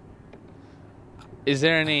that. Is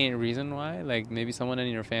there any reason why? Like maybe someone in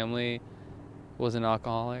your family was an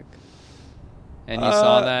alcoholic, and you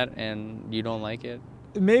saw that and you don't like it?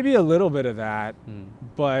 Maybe a little bit of that, Hmm.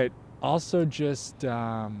 but also just, It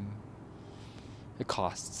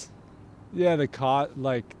costs. yeah, the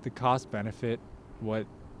cost benefit, what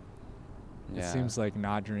Yeah. it seems like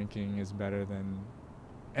not drinking is better than,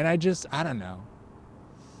 and I don't know.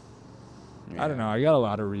 I don't know. I got a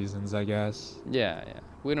lot of reasons, I guess. Yeah, yeah.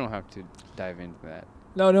 We don't have to dive into that.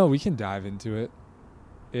 No, we can dive into it.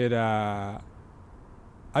 I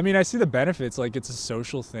mean, I see the benefits, like it's a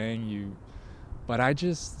social thing, but I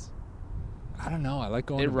don't know. I like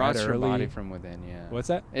going It to bed rots your early. body from within, yeah. What's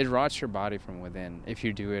that? It rots your body from within if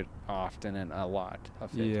you do it often and a lot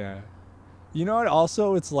of it. Yeah. You know what?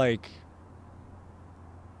 Also, it's like,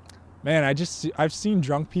 man, I've seen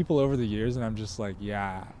drunk people over the years, and I'm just like,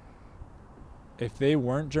 yeah. If they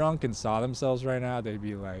weren't drunk and saw themselves right now, they'd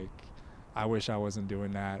be like, I wish I wasn't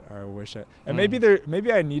doing that, or I wish I. And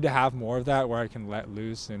maybe I need to have more of that where I can let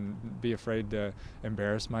loose and be afraid to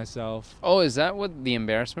embarrass myself. Oh, is that what the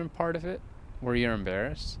embarrassment part of it? Where you're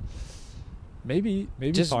embarrassed? Maybe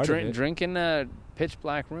Just part of it. drink in a pitch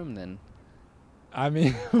black room then. I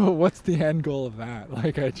mean, what's the end goal of that?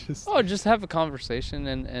 Like, Just have a conversation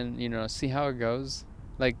and see how it goes.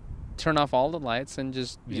 Like, turn off all the lights and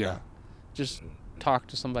just you know, just talk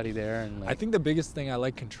to somebody there and like. I think the biggest thing, I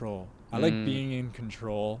like control. I like being in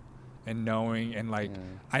control and knowing, and like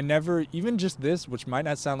I never, even just this, which might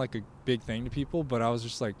not sound like a big thing to people, but I was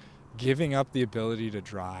just like giving up the ability to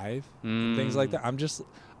drive and things like that.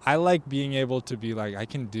 I like being able to be like, I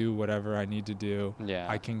can do whatever I need to do. Yeah.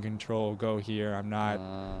 I can go here. I'm not,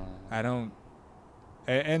 I don't,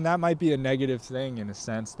 and that might be a negative thing in a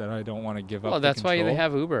sense that I don't want to give up. Well, that's why they control.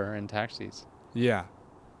 have Uber and taxis. Yeah.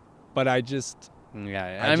 But I just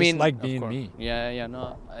I just mean, like of being course. me. Yeah.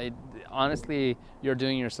 No, honestly, you're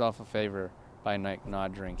doing yourself a favor by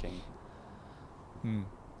not drinking.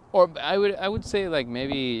 Or I would say like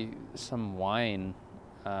maybe some wine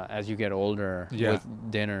as you get older with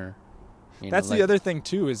dinner. That's the other thing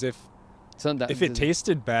too, is if it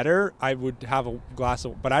tasted better, I would have a glass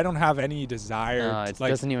of, but I don't have any desire. It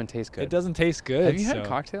doesn't even taste good. It doesn't taste good. Have you had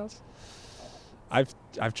cocktails?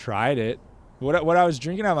 I've tried it. What I was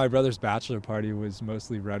drinking at my brother's bachelor party was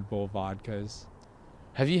mostly Red Bull vodkas.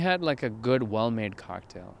 Have you had like a good, well-made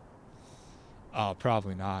cocktail? Oh,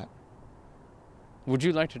 probably not. Would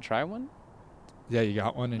you like to try one? Yeah, you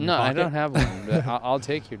got one in your No, I pocket? don't have one. But I'll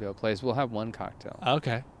take you to a place. We'll have one cocktail.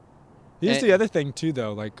 Okay. Here's the other thing too,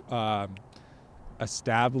 though. Like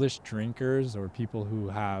established drinkers or people who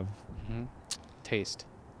have taste.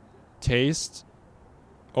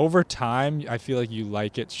 Over time, I feel like you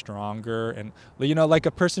like it stronger, and like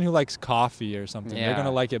a person who likes coffee or something, they're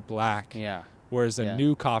gonna like it black. Yeah. Whereas a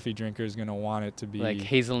new coffee drinker is gonna want it to be like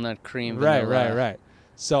hazelnut cream. Right.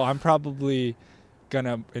 So I'm probably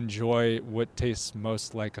gonna enjoy what tastes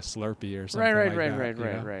most like a Slurpee or something.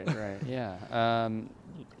 Right. Yeah.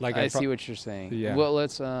 Like I see what you're saying. Yeah. Well,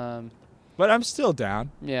 let's. But I'm still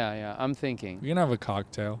down. Yeah. I'm thinking. We can have a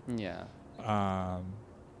cocktail. Yeah.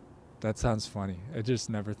 That sounds funny. I just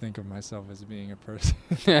never think of myself as being a person.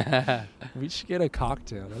 We should get a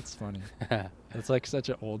cocktail. That's funny. That's like such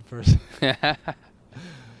an old person.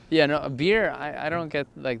 Yeah, no, beer, I don't get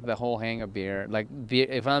like the whole hang of beer. Like beer,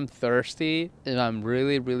 if I'm thirsty, if I'm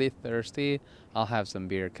really, really thirsty, I'll have some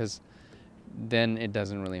beer because then it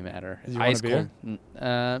doesn't really matter. You want a beer?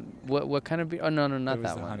 Cold. What kind of beer? Oh, no, not It was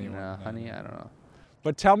that the one. honey No, one. honey, I don't know.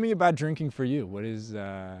 But tell me about drinking for you. What is,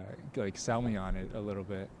 like, sell me on it a little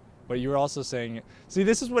bit. But you were also saying, see,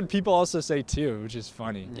 this is what people also say too, which is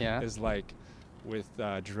funny. Yeah. Is like with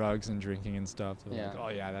drugs and drinking and stuff. They're Yeah. like, oh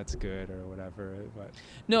yeah, that's good or whatever. But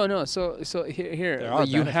No. So here, There are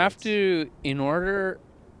you have benefits. to, in order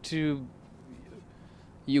to,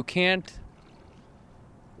 you can't.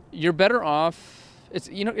 You're better off. It's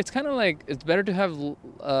it's kind of like it's better to have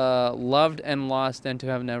loved and lost than to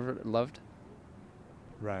have never loved.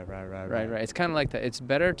 right. Right. It's kind of like that. It's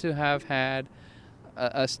better to have had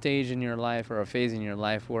a stage in your life or a phase in your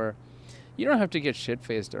life where you don't have to get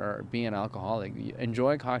shit-faced or be an alcoholic. You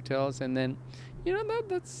enjoy cocktails, and then,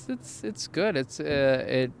 it's good.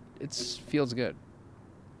 It feels good.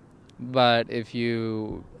 But if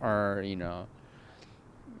you are,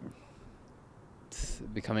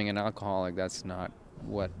 becoming an alcoholic, that's not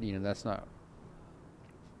what, that's not.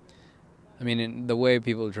 I mean, in the way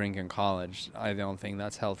people drink in college, I don't think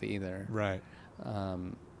that's healthy either. Right.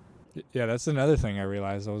 Um, Yeah, that's another thing I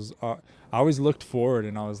realized. I always looked forward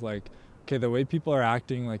and I was like, okay, the way people are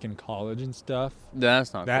acting like in college and stuff,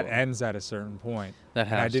 that's not that cool. ends at a certain point. That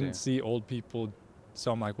And I has didn't to. see old people,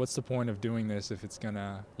 so I'm like, what's the point of doing this if it's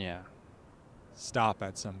gonna Yeah. stop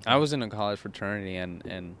at some point? I was in a college fraternity and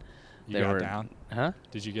You they got were down? Huh?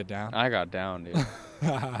 Did you get down? I got down, dude.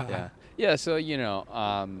 Yeah. So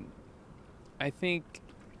I think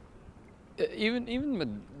even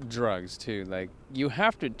with drugs too, like you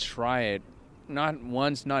have to try it, not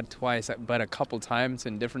once, not twice, but a couple times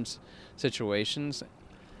in different situations,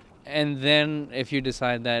 and then if you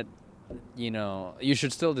decide that, you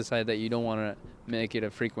should still decide that you don't want to make it a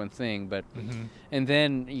frequent thing, but Mm-hmm. and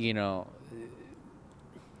then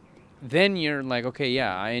then you're like, okay,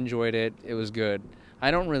 yeah, I enjoyed it, it was good, I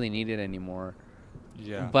don't really need it anymore.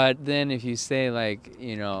 Yeah. But then if you say like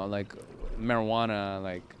like marijuana,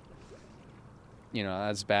 like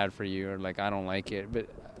that's bad for you, or like I don't like it, but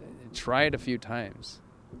try it a few times.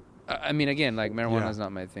 I mean, again, like marijuana is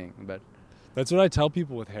not my thing, but That's what I tell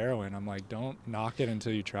people with heroin. I'm like, don't knock it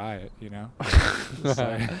until you try it, It's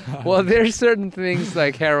like- well, there's certain things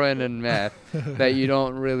like heroin and meth that you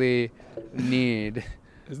don't really need.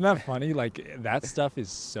 Isn't that funny? Like, that stuff is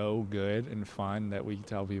so good and fun that we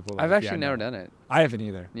tell people. Like, I've actually yeah, never no. done it. I haven't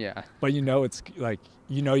either. Yeah. But it's like,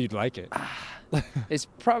 you'd like it. It's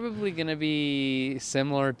probably going to be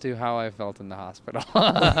similar to how I felt in the hospital.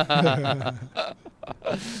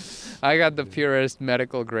 I got the purest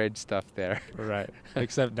medical grade stuff there. Right.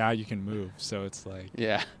 Except now you can move, so it's like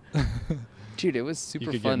Yeah. Dude, it was you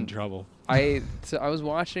super could get in fun. trouble. I was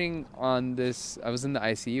watching on this, I was in the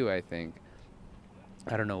ICU, I think.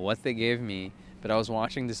 I don't know what they gave me, but I was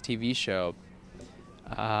watching this TV show.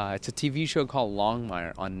 It's a TV show called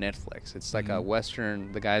Longmire on Netflix. It's like a Mhm.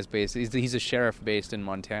 Western, the guy's based, he's a sheriff based in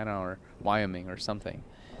Montana or Wyoming or something.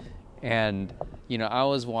 And, I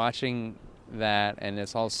was watching that, and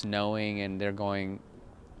it's all snowing, and they're going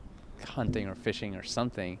hunting or fishing or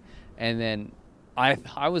something. And then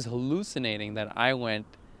I was hallucinating that I went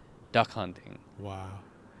duck hunting. Wow.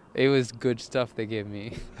 It was good stuff they gave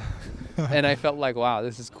me. And I felt like, wow,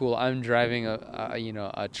 this is cool. I'm driving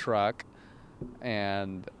a truck,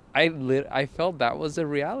 and I felt that was a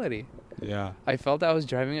reality. Yeah. I felt I was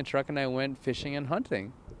driving a truck and I went fishing and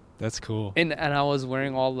hunting. That's cool. And I was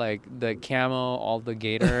wearing all like the camo, all the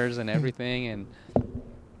gaiters and everything, and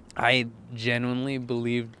I genuinely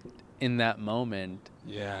believed in that moment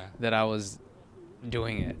Yeah. that I was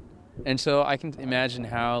doing it. And so I can imagine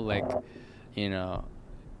how, like,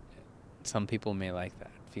 some people may like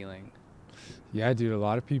that feeling. Yeah, dude. A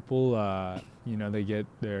lot of people, they get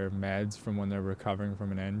their meds from when they're recovering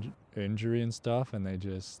from an injury and stuff, and they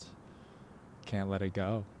just can't let it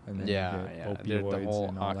go. And then Yeah, you get yeah. opioids The whole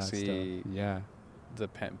and all that oxy- stuff. Yeah.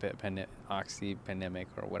 The oxy pandemic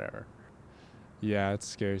or whatever. Yeah, it's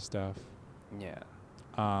scary stuff. Yeah.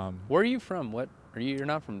 Um, Where are you from? What are you? You're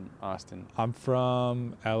not from Austin. I'm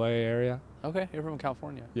from LA area. Okay, you're from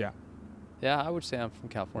California. Yeah. Yeah, I would say I'm from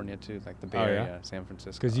California too, like the Bay Oh, yeah? Area, San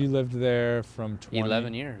Francisco. Because you lived there from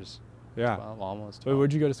 11 years. Yeah. 12, almost. Wait, 12.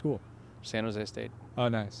 where'd you go to school? San Jose State. Oh,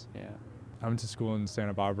 nice. Yeah. I went to school in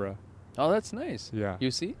Santa Barbara. Oh, that's nice. Yeah.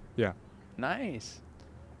 UC? Yeah. Nice.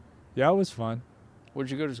 Yeah, it was fun. What'd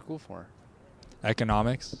you go to school for?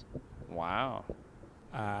 Economics. Wow.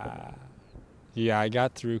 Yeah, I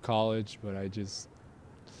got through college, but I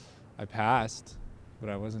passed, but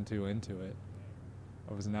I wasn't too into it.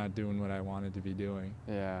 I was not doing what I wanted to be doing.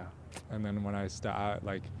 Yeah. And then when I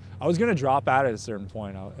I was gonna drop out at a certain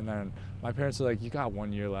point, and then my parents were like, "You got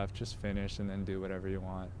 1 year left, just finish and then do whatever you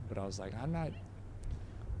want." But I was like, "I'm not."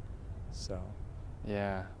 So.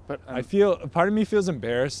 Yeah. But I feel part of me feels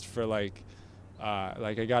embarrassed for like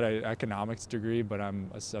I got an economics degree, but I'm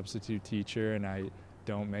a substitute teacher and I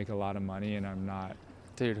don't make a lot of money, and I'm not.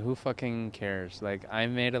 dude, who fucking cares? Like, I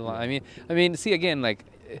made a lot. I mean, see, again, like,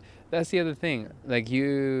 that's the other thing. Like,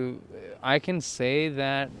 I can say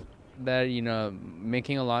that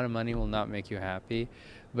making a lot of money will not make you happy,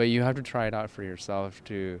 but you have to try it out for yourself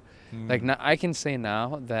to, like, now I can say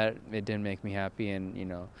now that it didn't make me happy, and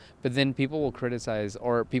but then people will criticize,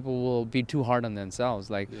 or people will be too hard on themselves,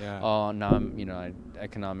 like, Yeah. oh, now I'm,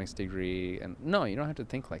 economics degree, and no, you don't have to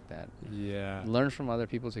think like that. Yeah. Learn from other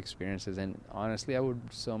people's experiences, and honestly, I would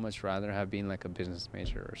so much rather have been like a business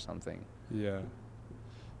major or something. Yeah.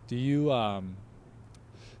 Do you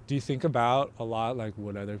think about a lot like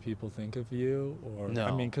what other people think of you, or No.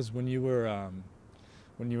 I mean, because when you were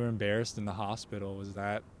embarrassed in the hospital, was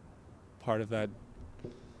that part of that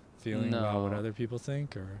feeling about what No. other people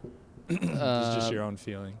think, or it's just your own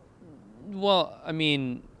feeling? Well, I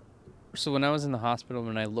mean, so when I was in the hospital,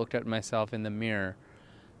 when I looked at myself in the mirror,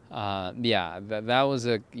 yeah, that was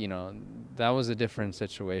a different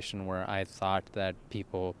situation where I thought that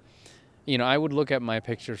people, I would look at my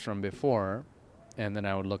pictures from before, and then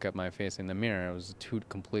I would look at my face in the mirror. It was two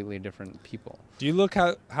completely different people. Do you look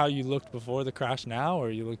how you looked before the crash now,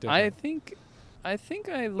 or you look different? I think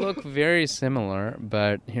I look very similar,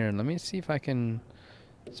 but here, let me see if I can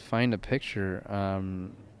find a picture.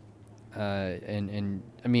 And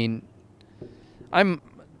I mean,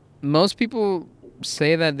 most people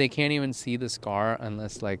say that they can't even see the scar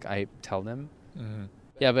unless like I tell them. Mm-hmm.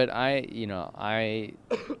 Yeah, but I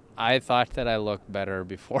thought that I looked better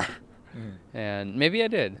before, and maybe I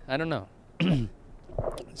did. I don't know.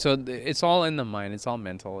 So it's all in the mind. It's all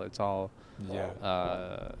mental. It's all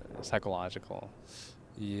psychological.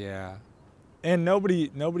 Yeah, and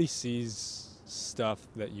nobody sees stuff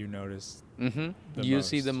that you notice. Mm-hmm. You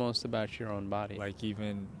see the most about your own body. Like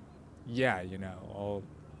even, I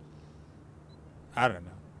don't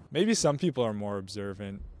know. Maybe some people are more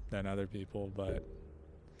observant than other people, but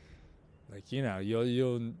like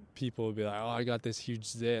you'll people will be like, "Oh, I got this huge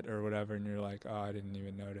zit" or whatever, and you're like, "Oh, I didn't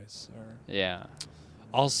even notice." Or yeah.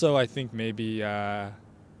 also, I think maybe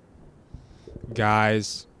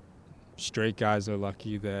straight guys are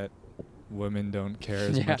lucky that women don't care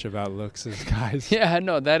as much about looks as guys. Yeah,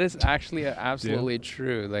 no, that is actually absolutely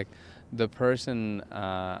true. Like, the person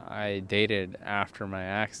I dated after my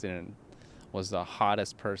accident was the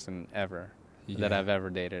hottest person ever that I've ever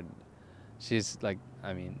dated. She's like,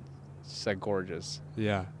 she's like gorgeous.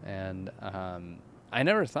 Yeah. And I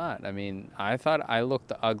never thought. I thought I looked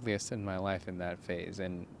the ugliest in my life in that phase,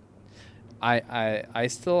 and I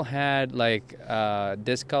still had like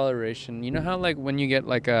discoloration. You know how like when you get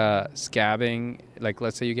like a scabbing, like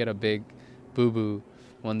let's say you get a big boo-boo,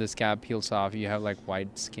 when the scab peels off, you have like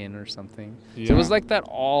white skin or something. Yeah. So it was like that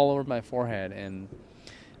all over my forehead, and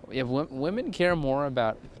women care more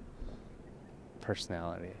about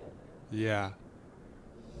personality. Yeah.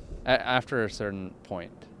 After a certain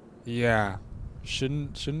point. Yeah.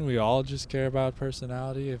 Shouldn't we all just care about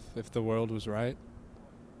personality if the world was right?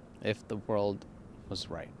 If the world was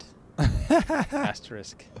right.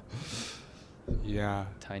 Asterisk. Yeah.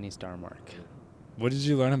 Tiny star mark. What did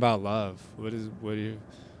you learn about love?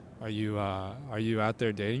 Are you out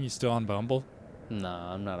there dating? You still on Bumble? No,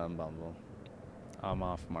 I'm not on Bumble. I'm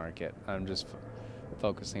off market. I'm just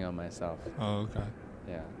focusing on myself. Oh, okay.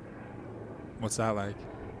 Yeah. What's that like?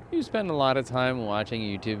 You spend a lot of time watching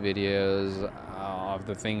YouTube videos of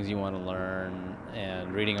the things you want to learn,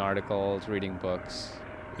 and reading articles, reading books.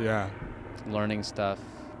 Yeah. Learning stuff,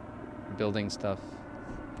 building stuff.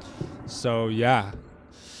 So, yeah.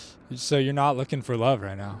 So you're not looking for love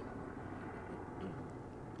right now?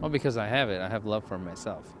 Well, because I have it. I have love for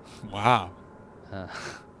myself. Wow.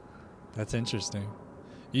 That's interesting.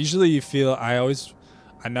 Usually you feel, I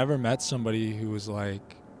never met somebody who was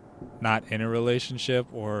like not in a relationship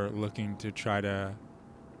or looking to try to,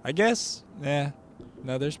 I guess,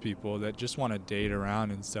 no, there's people that just want to date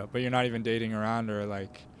around and stuff, but you're not even dating around or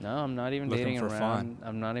like. No, I'm not even dating around. Fun.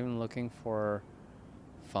 I'm not even looking for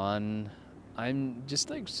fun. I'm just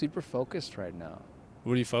like super focused right now.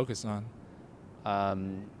 What are you focused on?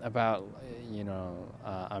 I'm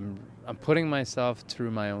putting myself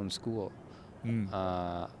through my own school.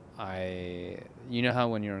 you know how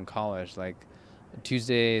when you're in college, like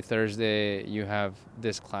Tuesday, Thursday, you have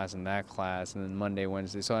this class and that class, and then Monday,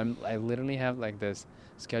 Wednesday. So I literally have like this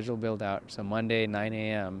schedule built out. So Monday, 9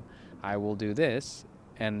 a.m., I will do this,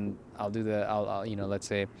 and I'll let's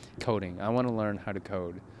say coding. I want to learn how to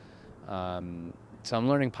code. So I'm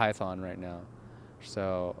learning Python right now.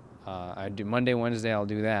 So I do Monday, Wednesday, I'll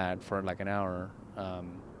do that for like an hour.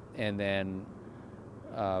 And then,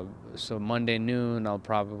 so Monday noon, I'll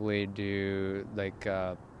probably do like,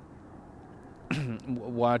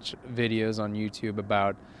 watch videos on YouTube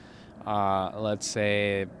about, let's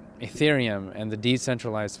say, Ethereum and the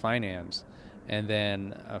decentralized finance. And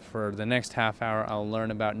then for the next half hour, I'll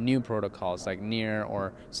learn about new protocols like Near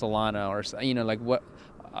or Solana or, like what,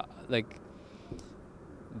 like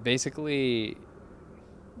basically,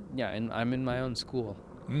 yeah, and I'm in my own school.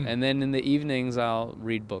 And then in the evenings, I'll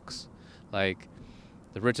read books like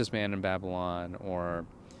The Richest Man in Babylon or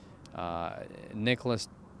Nicholas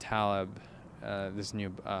Taleb, this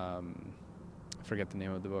new, I forget the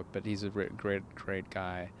name of the book, but he's a great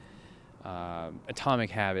guy.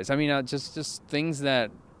 Atomic Habits. I mean, just things that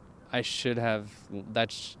I should have.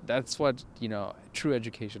 That's what true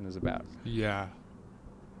education is about. Yeah,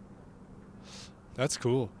 that's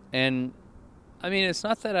cool. And I mean, it's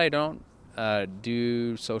not that I don't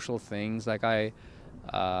do social things. Like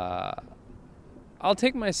I'll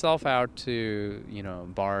take myself out to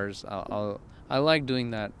bars. I like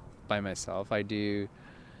doing that by myself. I do,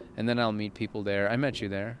 and then I'll meet people there. I met you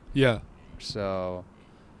there. Yeah. So,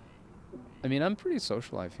 I mean, I'm pretty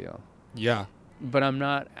social, I feel. Yeah. But I'm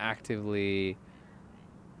not actively.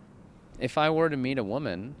 If I were to meet a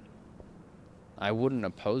woman, I wouldn't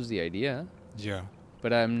oppose the idea. Yeah.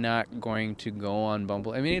 But I'm not going to go on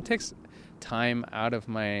Bumble. I mean, it takes time out of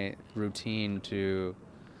my routine to,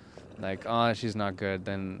 like, oh, she's not good,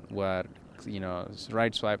 then what?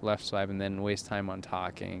 Right swipe, left swipe, and then waste time on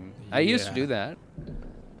talking. I used to do that.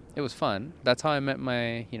 It was fun. That's how I met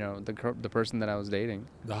my, the person that I was dating.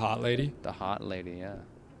 The hot lady? The hot lady, yeah.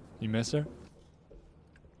 You miss her?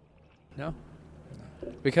 No.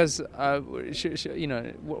 Because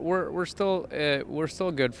we're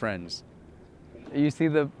still good friends. You see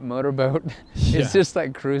the motorboat? Yeah. It's just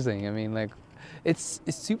like cruising. I mean, like, it's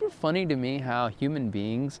super funny to me how human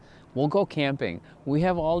beings will go camping. We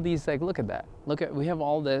have all these, like, look at that. We have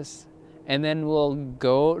all this, and then we'll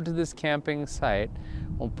go to this camping site.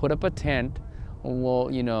 We'll put up a tent.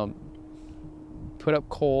 We'll, put up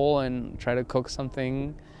coal and try to cook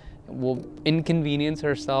something. We'll inconvenience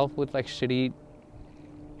ourselves with like shitter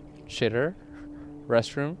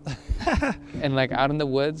restroom. And like out in the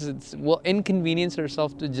woods, we'll inconvenience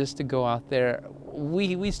ourselves to go out there.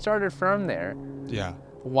 We started from there. Yeah.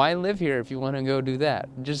 Why live here if you want to go do that?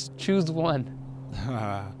 Just choose one.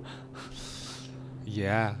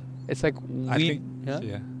 Yeah. It's like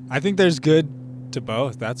I think there's good to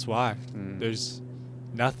both. That's why.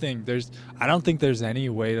 I don't think there's any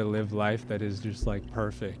way to live life that is just like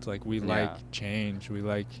perfect. Like we like change. We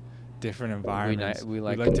like different environments. We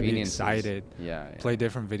like to be excited. Yeah. Play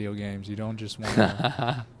different video games. You don't just want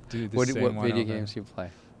to do the same one. What video games do you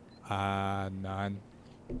play? None.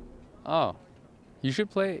 Oh. You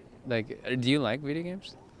should play, like, do you like video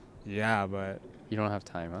games? Yeah, but you don't have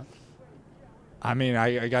time, huh? I mean,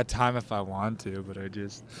 I got time if I want to, but I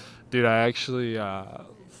actually I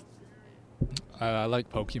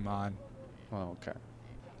like Pokemon. Oh, okay.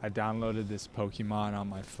 I downloaded this Pokemon on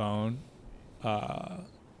my phone,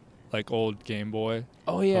 like old Game Boy.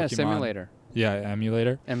 Oh yeah, Pokemon. Simulator. Yeah,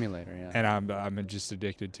 emulator. Emulator, yeah. And I'm just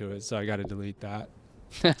addicted to it, so I got to delete that.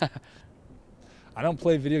 I don't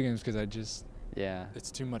play video games because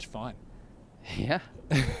it's too much fun. Yeah.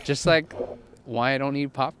 Just like why I don't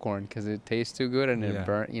eat popcorn, because it tastes too good and it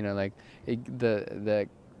burnt. The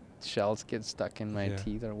shells get stuck in my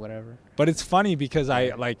teeth or whatever. But it's funny because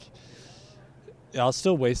I'll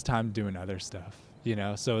still waste time doing other stuff,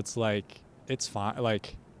 So it's like it's fine.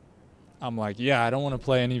 Like I'm like, I don't want to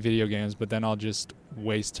play any video games, but then I'll just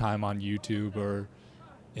waste time on YouTube or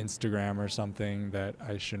Instagram or something that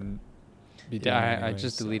I shouldn't be doing. Yeah, I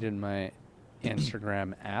just deleted my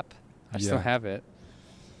Instagram app. I still have it.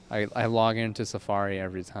 I log into Safari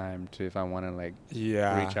every time if I want to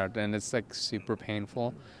reach out, and it's like super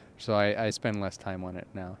painful. So I spend less time on it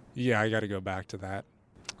now. Yeah, I got to go back to that.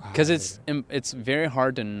 Because it's very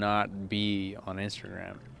hard to not be on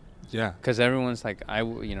Instagram. Yeah. Because everyone's like,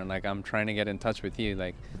 I'm trying to get in touch with you.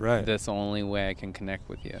 Like, that's the only way I can connect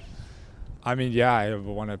with you. I mean, I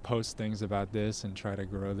want to post things about this and try to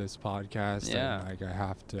grow this podcast. Yeah. And, I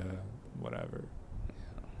have to, whatever. Yeah.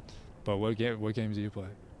 But what games do you play?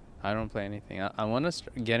 I don't play anything. I want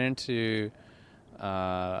to get into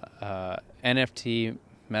NFT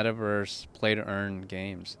metaverse play to earn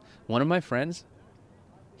games. One of my friends,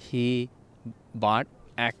 he bought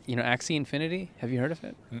Axie Infinity. Have you heard of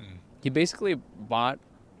it? Mm-mm. He basically bought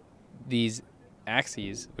these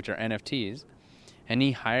Axies, which are NFTs, and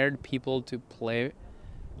he hired people to play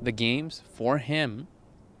the games for him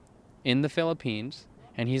in the Philippines,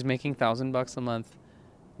 and he's making $1,000 a month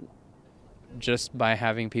just by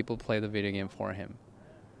having people play the video game for him.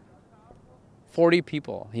 40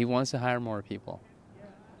 people. He wants to hire more people.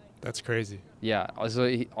 That's crazy. Yeah.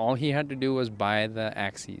 So all he had to do was buy the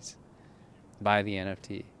Axies, buy the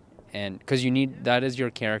NFT, and because that is your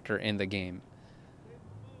character in the game.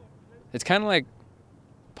 It's kind of like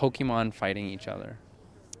Pokemon fighting each other.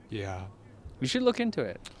 Yeah. You should look into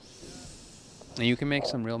it, and you can make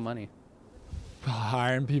some real money.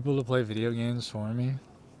 Hiring people to play video games for me.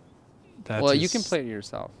 You can play it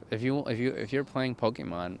yourself. If you're playing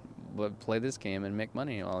Pokemon, play this game and make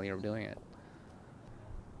money while you're doing it.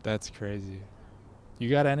 That's crazy. You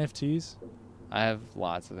got NFTs? I have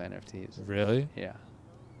lots of NFTs. Really? Yeah.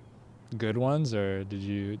 Good ones, or did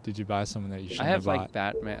you buy someone that you shouldn't I have bought? like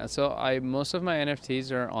Batman. So most of my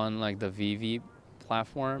NFTs are on like the VV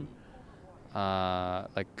platform,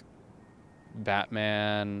 like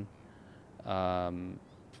Batman,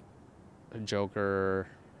 Joker,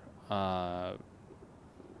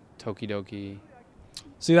 Tokidoki.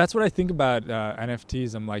 See, that's what I think about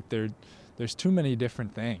NFTs. I'm like, there's too many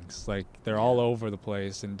different things. Like, they're all over the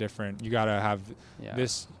place and different. You gotta have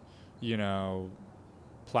this,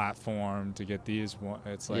 platform to get these.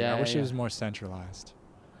 It's like, I wish it was more centralized.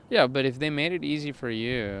 Yeah, but if they made it easy for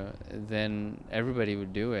you, then everybody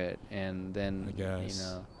would do it, and then I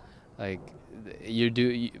guess.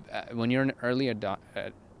 When you're an early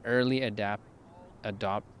adapter. Early adopter.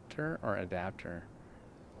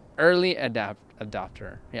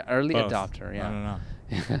 Yeah, early Both. adopter. Yeah. I don't know.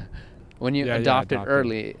 When you adopt it adopted.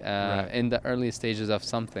 early, Right. in the early stages of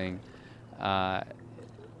something,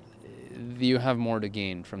 you have more to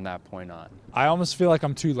gain from that point on. I almost feel like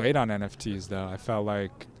I'm too late on NFTs, though. I felt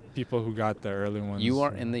like people who got the early ones. You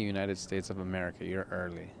are in the United States of America. You're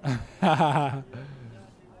early. Yeah,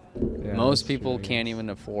 Most that's people true, I can't guess. even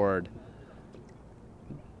afford.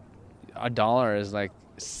 $1 is like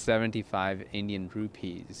 75 Indian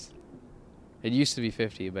rupees. It used to be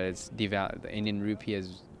 50, but it's devalued. The Indian rupee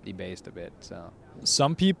has debased a bit. So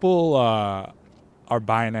Some people are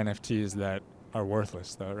buying NFTs that are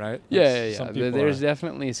worthless, though, right? yeah. Some people There's are.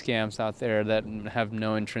 definitely scams out there that have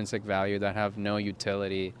no intrinsic value, that have no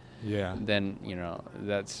utility. Yeah. Then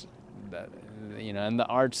that's that. And the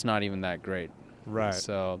art's not even that great. Right.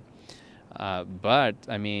 So, but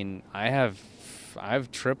I mean, I've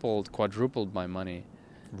tripled, quadrupled my money.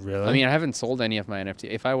 Really? I mean, I haven't sold any of my NFT.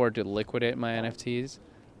 If I were to liquidate my NFTs,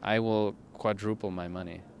 I will quadruple my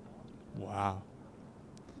money. Wow.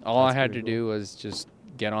 All That's I had to pretty do was just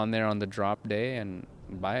get on there on the drop day and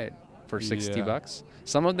buy it for $60. Yeah.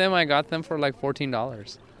 Some of them I got them for like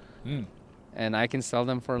 $14, Mm. and I can sell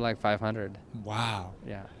them for like $500. Wow.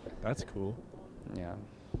 Yeah, That's cool. yeah.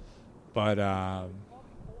 But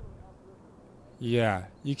yeah,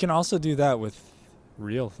 you can also do that with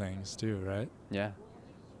real things too, right? Yeah,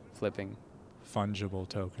 flipping. Fungible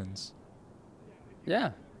tokens.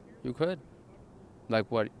 Yeah, you could.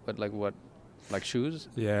 Like what? Like what? Like shoes?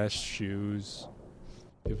 Yeah, shoes.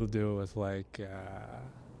 People do it with like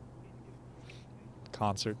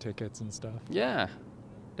concert tickets and stuff. Yeah,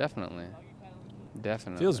 definitely.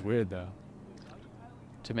 Definitely. Feels weird though.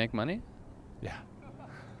 To make money? Yeah.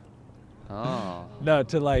 Oh. No,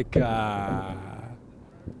 to like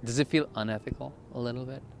Does it feel unethical a little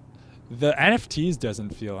bit? the NFTs doesn't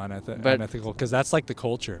feel But- unethical because that's like the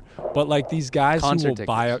culture. But like these guys who Concert will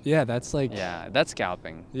buy tickets. up, yeah, that's like Yeah, that's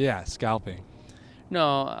scalping. yeah, scalping.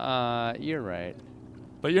 No, you're right.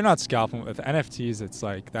 But you're not scalping with NFTs. It's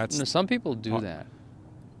like that's. No, some people do that.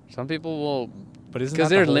 Some people will, But isn't because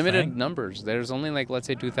that the there's whole limited thing? numbers. There's only like, let's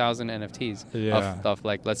say 2,000 NFTs Yeah. of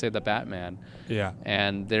like, let's say the Batman, Yeah.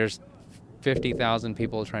 and there's 50,000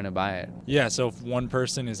 people trying to buy it. Yeah. So if one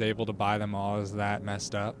person is able to buy them all, is that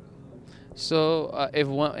messed up? So if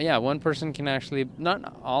one person can actually,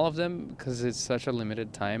 not all of them because it's such a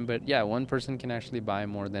limited time, but yeah, one person can actually buy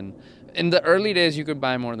more than. In the early days, you could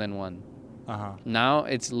buy more than one. Uh-huh. Now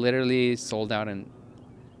it's literally sold out in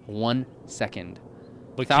 1 second.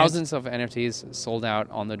 But Thousands of NFTs sold out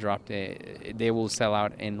on the drop day. They will sell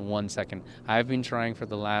out in 1 second. I've been trying for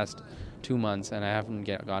the last 2 months and I haven't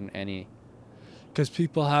gotten any. Because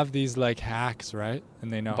people have these like hacks, right?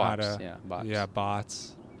 And they know how Bots, to. yeah, bots. Yeah,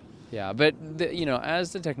 bots. Yeah, but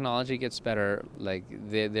as the technology gets better, like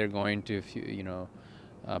they're going to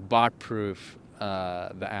bot-proof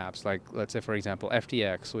the apps. Like, let's say, for example,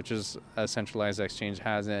 FTX, which is a centralized exchange,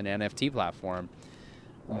 has an NFT platform.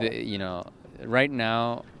 Right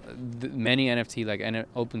now, many NFT, like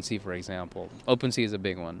OpenSea, for example. OpenSea is a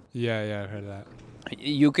big one. Yeah, I heard of that.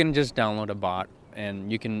 You can just download a bot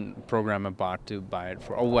and you can program a bot to buy it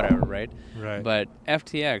for or whatever, right? Right. But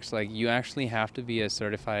FTX, like, you actually have to be a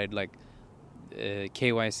certified like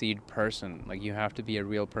KYC person. Like, you have to be a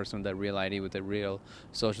real person with a real ID with a real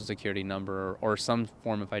social security number or some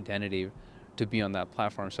form of identity to be on that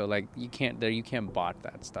platform. So like you can't bot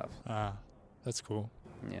that stuff. That's cool.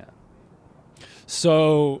 Yeah.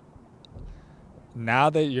 So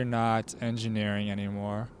now that you're not engineering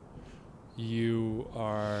anymore, you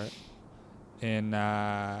are in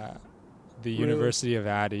the University of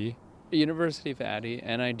Addy. University of Addy,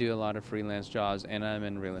 and I do a lot of freelance jobs, and I'm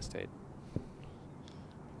in real estate.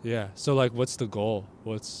 Yeah. So like, what's the goal?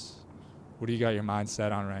 What do you got your mind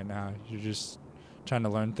set on right now? You're just trying to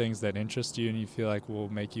learn things that interest you and you feel like will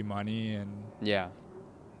make you money and... Yeah.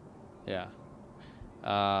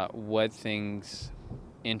 What things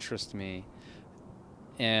interest me,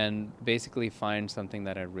 and basically find something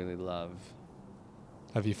that I really love.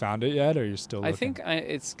 Have you found it yet, or you're still looking? I think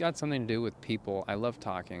it's got something to do with people. I love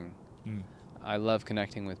talking. I love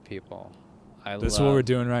connecting with people. This is what we're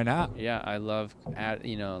doing right now. Yeah, I love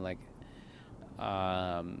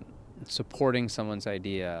supporting someone's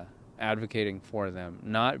idea, advocating for them,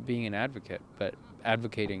 not being an advocate, but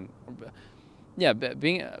advocating. Yeah,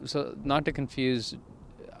 so not to confuse.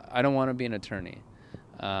 I don't want to be an attorney.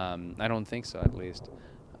 I don't think so, at least.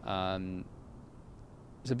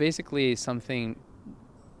 So basically, something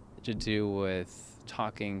to do with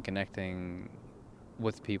talking, connecting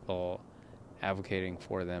with people, advocating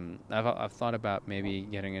for them. I've thought about maybe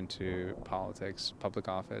getting into politics, public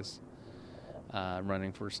office,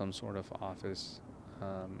 running for some sort of office.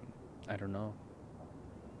 I don't know.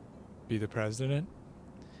 Be the president?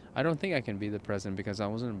 I don't think I can be the president because I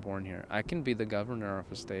wasn't born here. I can be the governor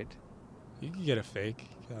of a state. You can get a fake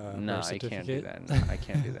No, birth I certificate. can't do that. No, I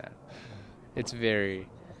can't do that. It's very...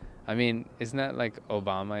 I mean, isn't that like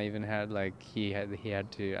Obama even had, like, he had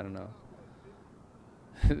to, I don't know.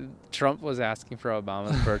 Trump was asking for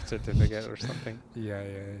Obama's birth certificate or something. Yeah.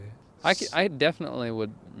 I definitely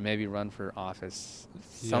would maybe run for office,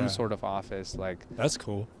 some sort of office, like... That's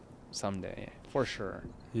cool. Someday, for sure.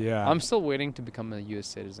 Yeah. I'm still waiting to become a U.S.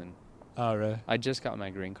 citizen. Oh, really? I just got my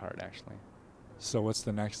green card, actually. So what's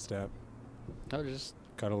the next step? I'll just...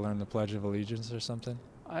 Gotta learn the Pledge of Allegiance or something?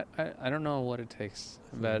 I don't know what it takes,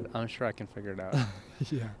 but I'm sure I can figure it out.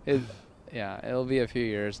 It'll be a few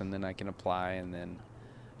years, and then I can apply, and then,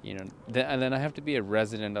 and then I have to be a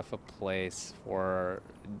resident of a place for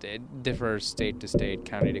differ state to state,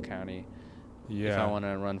 county to county. Yeah. If I want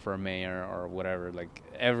to run for a mayor or whatever, like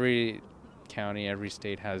every county, every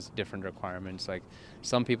state has different requirements. Like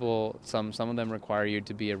some people, some of them require you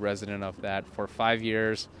to be a resident of that for 5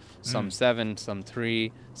 years, some 7, some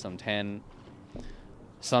 3, some 10.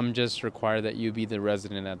 Some just require that you be the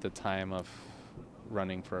resident at the time of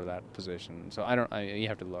running for that position. So you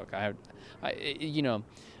have to look. I've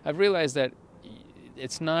realized that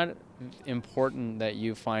it's not important that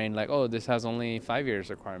you find like, oh, this has only 5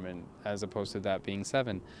 years requirement as opposed to that being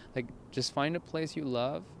 7. Like, just find a place you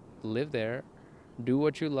love, live there, do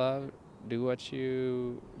what you love, do what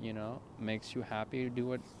makes you happy, do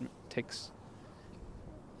what ticks,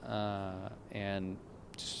 and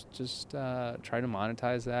just try to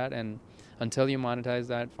monetize that. And until you monetize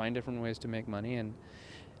that, find different ways to make money.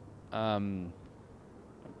 And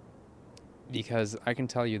because I can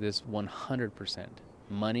tell you this 100%,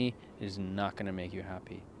 money is not going to make you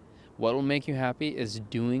happy. What will make you happy is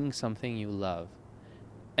doing something you love.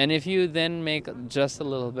 And if you then make just a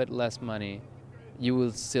little bit less money, you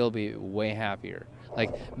will still be way happier.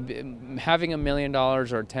 Like having $1 million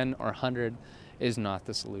or 10 or 100 is not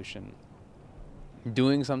the solution.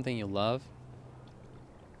 Doing something you love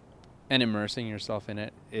and immersing yourself in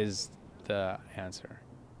it is the answer.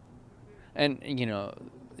 And,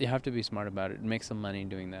 you have to be smart about it. Make some money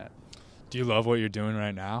doing that. Do you love what you're doing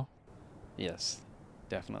right now? Yes,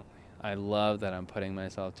 definitely. I love that I'm putting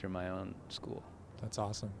myself through my own school. That's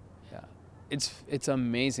awesome. Yeah. It's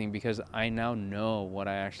amazing because I now know what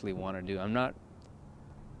I actually want to do. I'm not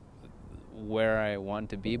where I want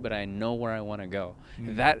to be, but I know where I want to go.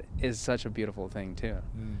 That is such a beautiful thing too.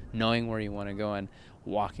 Knowing where you want to go and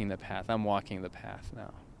walking the path. I'm walking the path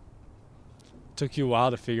now. Took you a while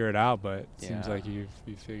to figure it out, but it seems like you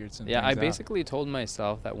figured some things out. Yeah, I basically told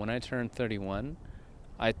myself that when I turned 31,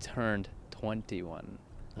 I turned 21.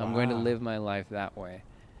 Wow. I'm going to live my life that way.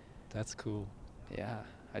 That's cool. Yeah,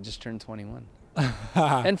 I just turned 21.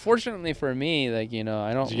 And fortunately for me, like, you know,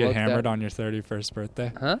 I don't Did you get look hammered that, on your 31st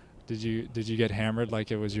birthday? huh? Did you get hammered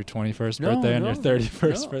like it was your 21st No, birthday and no, your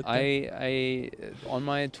 31st no. birthday? I on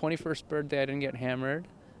my 21st birthday, I didn't get hammered.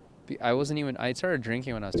 I wasn't even. I started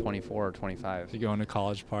drinking when I was 24 or 25. You going to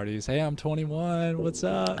college parties? Hey, I'm 21. What's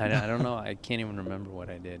up? I don't know. I can't even remember what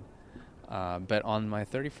I did. But on my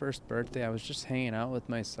 31st birthday, I was just hanging out with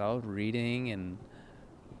myself, reading, and,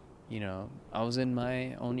 you know, I was in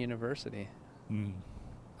my own university, Mm.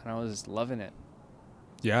 and I was loving it.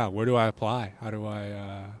 Yeah. Where do I apply? How do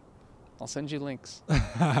I? I'll send you links.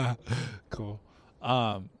 Cool.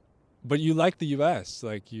 But you like the U.S.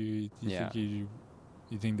 Like you Yeah. think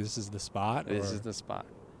you think this is the spot? This or is the spot.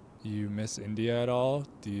 you miss India at all?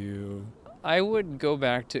 Do you? I would go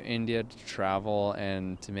back to India to travel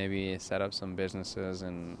and to maybe set up some businesses,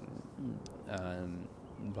 and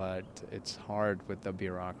but it's hard with the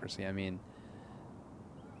bureaucracy. I mean,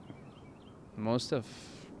 most of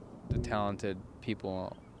the talented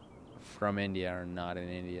people from India are not in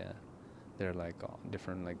India. They're like all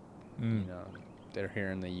different, like, Mm. you know, they're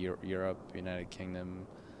here in the Europe, United Kingdom.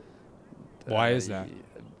 Why is that?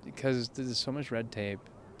 Because there's so much red tape.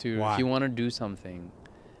 Why? If you want to do something,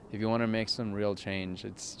 if you want to make some real change,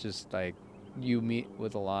 it's just like you meet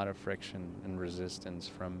with a lot of friction and resistance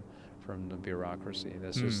from the bureaucracy.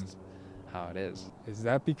 That's just how it is. Is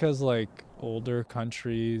that because like older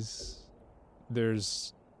countries, they're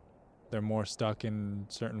more stuck in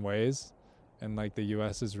certain ways, and like the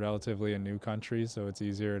U.S. is relatively a new country, so it's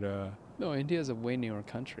easier to. No, India is a way newer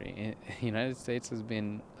country. The United States has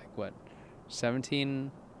been like what,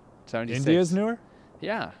 1776. India's newer?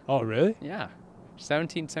 Yeah, Oh, really? yeah,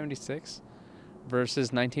 1776 versus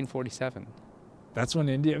 1947. That's when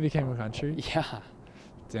India became a country? Yeah.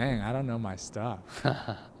 Dang, I don't know my stuff.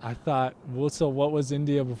 I thought, well, so what was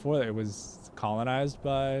India before that? It was colonized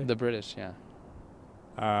by? The British, yeah.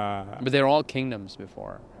 Uh, But they were all kingdoms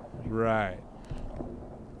before. right.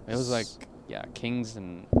 It was like, yeah, kings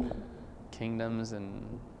and kingdoms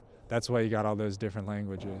and That's why you got all those different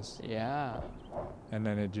languages. yeah. And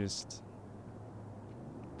then they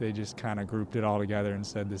just kind of grouped it all together and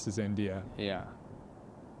said, this is India. Yeah.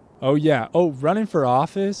 Oh, yeah. Oh, running for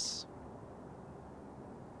office.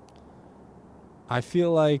 I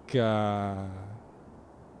feel like that's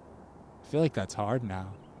hard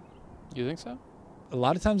now. You think so? A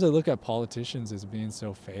lot of times I look at politicians as being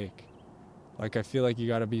so fake. Like, I feel like you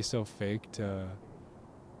got to be so fake to.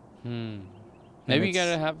 Maybe you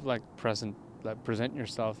gotta have present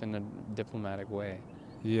yourself in a diplomatic way,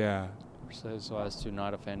 Yeah. so as to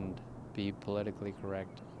not offend, be politically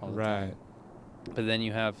correct all the Right. time. But then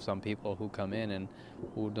you have some people who come in and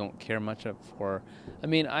who don't care much for. I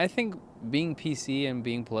mean, I think being PC and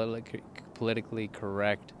being politically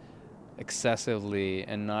correct excessively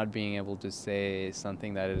and not being able to say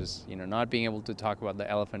something that is, you know, not being able to talk about the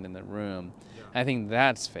elephant in the room, I think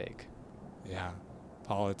that's fake. Yeah.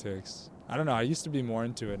 Politics. I don't know. I used to be more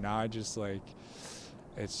into it. Now I just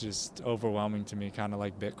it's just overwhelming to me, kind of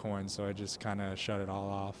like Bitcoin. So I just kind of shut it all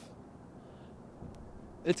off.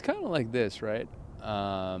 It's kind of like this, right?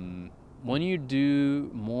 When you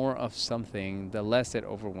do more of something, the less it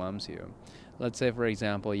overwhelms you. Let's say, for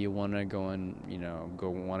example, you want to go and, you know,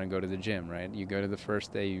 want to go to the gym, right? You go to the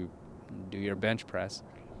first day, you do your bench press,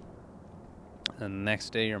 and the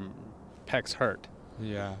next day your pecs hurt.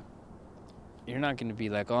 Yeah. You're not going to be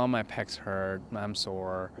like, oh, my pecs hurt, I'm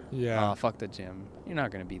sore, Yeah. fuck the gym. You're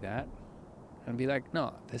not going to be that. And be like,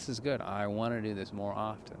 no, this is good. I want to do this more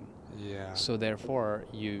often. Yeah. So therefore,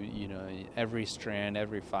 you know, every strand,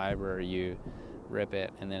 every fiber, you rip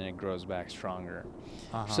it, and then it grows back stronger.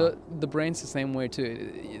 Uh-huh. So the brain's the same way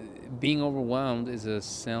too. Being overwhelmed is a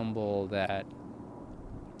symbol that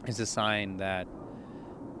is a sign that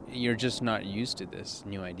you're just not used to this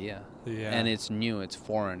new idea. Yeah. And it's new, it's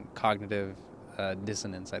foreign. Cognitive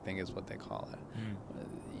dissonance, I think, is what they call it.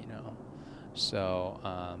 You know, so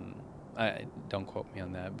I don't quote me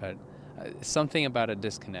on that, but something about a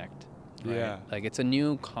disconnect. Right? Yeah. Like it's a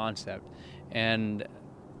new concept, and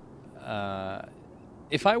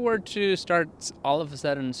if I were to start all of a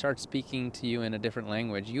sudden start speaking to you in a different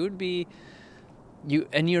language, you would be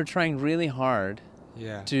and you're trying really hard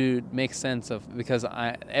Yeah. to make sense of, because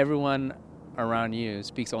everyone around you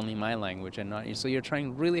speaks only my language and not you, so you're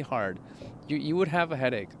trying really hard. You would have a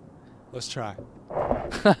headache. Let's try.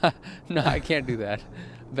 No, I can't do that,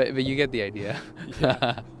 but you get the idea.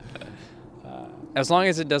 Yeah. As long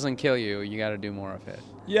as it doesn't kill you, you got to do more of it.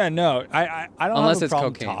 Yeah, no, I don't Unless have a it's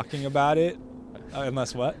problem cocaine. talking about it.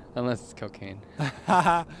 Unless what? Unless it's cocaine.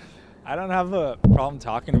 I don't have a problem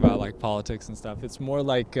talking about like politics and stuff. It's more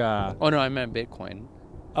like Oh no, I meant Bitcoin.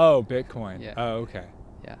 Oh, Bitcoin. Yeah. Oh, okay.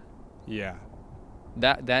 Yeah. Yeah.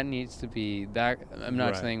 That needs to be that. I'm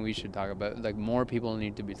not Right. saying we should talk about it. Like, more people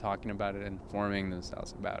need to be talking about it and informing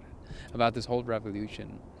themselves about this whole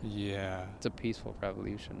revolution. Yeah. It's a peaceful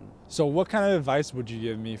revolution. So what kind of advice would you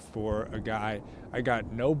give me for a guy? I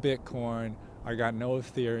got no Bitcoin, I got no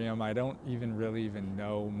Ethereum, I don't even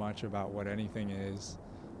know much about what anything is.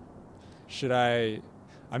 Should I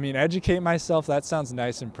mean, educate myself? That sounds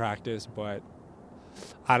nice in practice, but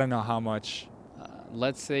I don't know how much.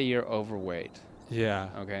 Let's say you're overweight, Yeah.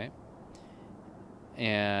 okay?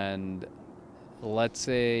 And let's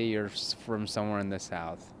say you're from somewhere in the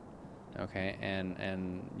South, okay?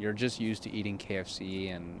 And you're just used to eating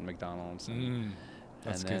KFC and McDonald's.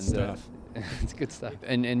 That's And good then stuff. it's good stuff.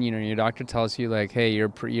 And you know, your doctor tells you, like, hey, you're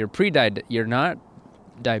not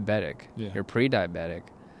diabetic. Yeah. You're pre-diabetic.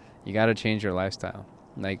 You got to change your lifestyle.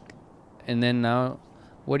 Like, and then now,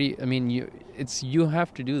 what do you? I mean, you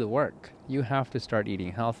have to do the work. You have to start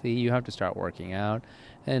eating healthy. You have to start working out,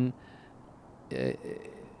 and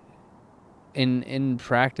in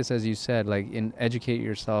practice, as you said, like, educate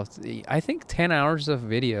yourself. I think 10 hours of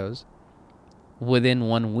videos within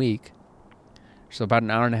 1 week, so about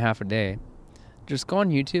an hour and a half a day. Just go on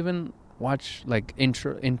YouTube and watch, like,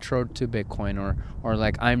 intro to Bitcoin, or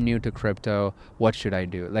like, I'm new to crypto, what should I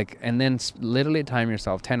do? Like, and then literally time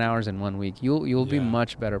yourself 10 hours in 1 week. You'll be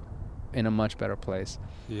much better, in a much better place.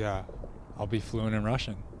 Yeah. I'll be fluent in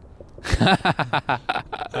Russian.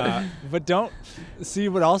 But don't see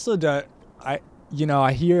what also does. I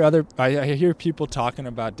hear people talking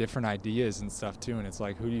about different ideas and stuff too, and it's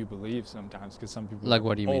like, who do you believe sometimes? Because some people, Like,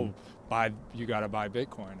 what do you mean? You gotta buy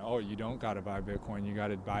Bitcoin. Oh, you don't gotta buy Bitcoin. You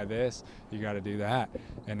gotta buy this. You gotta do that.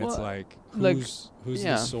 And it's like, who's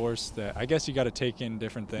the source? That, I guess you gotta take in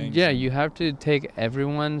different things. Yeah, you have to take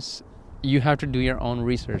everyone's. You have to do your own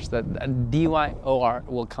research. That DYOR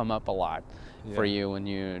will come up a lot for you when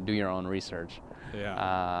you do your own research.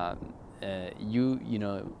 Yeah. You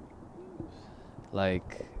know,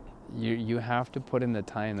 like, you have to put in the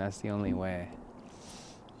time. That's the only way.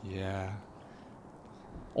 Yeah.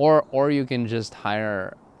 Or you can just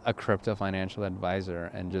hire a crypto financial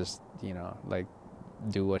advisor and just, you know, like,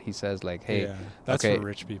 do what he says. Like, hey, yeah, that's okay. for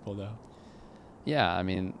rich people though. Yeah, I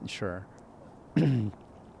mean, sure.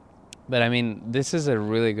 But I mean, this is a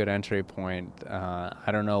really good entry point.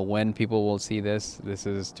 I don't know when people will see this.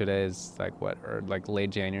 Today is like what, or like late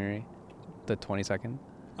January, the 22nd.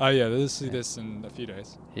 Oh yeah, they'll see this in a few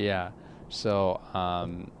days. Yeah. So,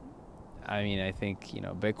 I mean, I think, you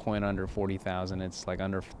know, Bitcoin under 40,000, it's like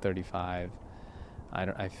under 35.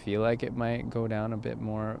 I feel like it might go down a bit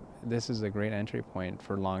more. This is a great entry point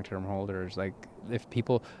for long-term holders. Like, if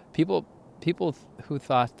people who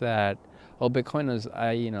thought that, oh, Bitcoin is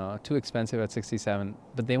too expensive at 67,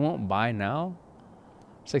 but they won't buy now.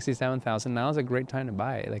 67,000 now is a great time to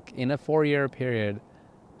buy. Like, in a 4-year period,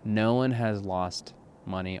 no one has lost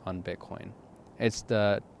money on Bitcoin. It's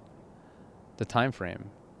the time frame.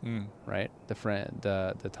 Right,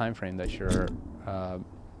 the time frame that you're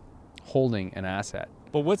holding an asset.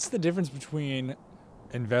 But what's the difference between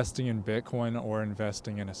investing in Bitcoin or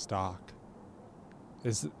investing in a stock?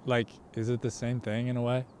 Is it the same thing in a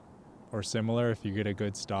way, or similar if you get a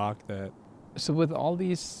good stock that? So with all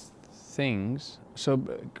these things, so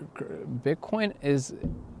Bitcoin is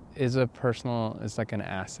a personal. It's like an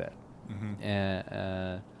asset.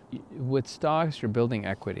 With stocks, you're building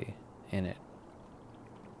equity in it.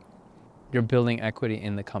 You're building equity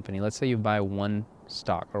in the company. Let's say you buy one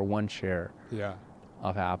stock or one share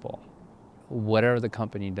of Apple. Whatever the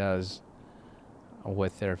company does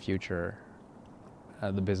with their future,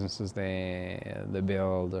 the businesses they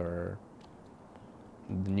build, or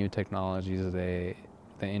the new technologies they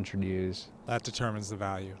introduce, that determines the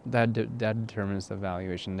value. That determines the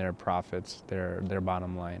valuation, their profits, their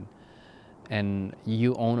bottom line, and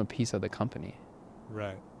you own a piece of the company.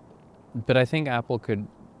 Right. But I think Apple could.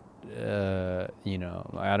 I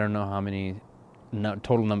don't know how many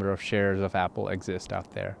total number of shares of Apple exist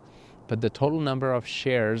out there, but the total number of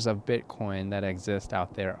shares of Bitcoin that exist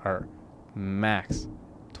out there are max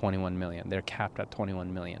 21 million. They're capped at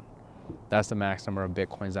 21 million. That's the max number of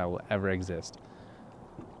Bitcoins that will ever exist.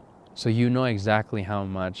 So you know exactly how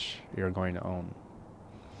much you're going to own.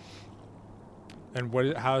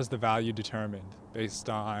 And how is the value determined? Based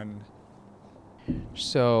on?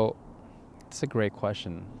 So, it's a great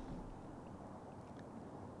question.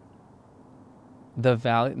 The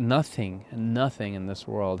value, nothing in this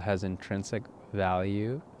world has intrinsic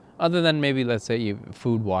value, other than maybe, let's say,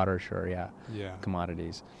 food, water, sure, yeah,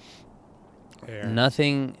 commodities. Air.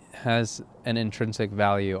 Nothing has an intrinsic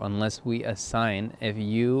value unless we assign, if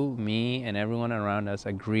you, me, and everyone around us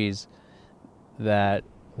agrees that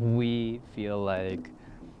we feel like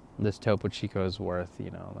this Topo Chico is worth,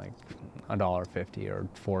 like $1.50 or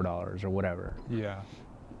 $4 or whatever. Yeah.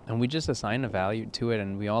 And we just assign a value to it,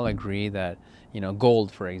 and we all agree that,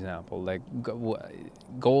 gold, for example, like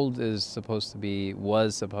gold was supposed to be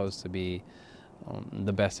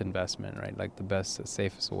the best investment, right? Like the best,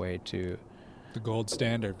 safest way to... The gold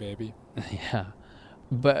standard, baby. Yeah.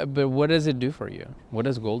 But what does it do for you? What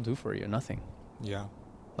does gold do for you? Nothing. Yeah.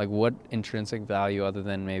 Like what intrinsic value other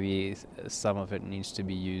than maybe some of it needs to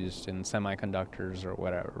be used in semiconductors or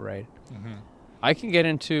whatever, right? Mm-hmm. I can get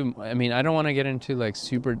into, I don't want to get into like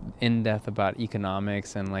super in-depth about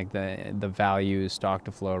economics and like the value stock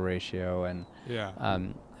to flow ratio, and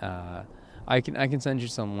I can send you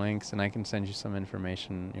some links and I can send you some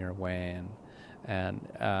information your way, and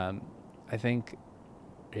I think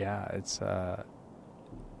it's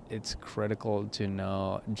critical to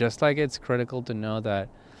know, just like it's critical to know that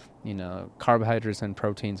carbohydrates and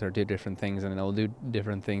proteins are two different things, and they'll do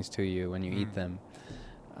different things to you when you eat them.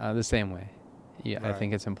 The same way. Yeah, right. I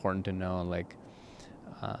think it's important to know, like,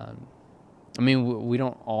 we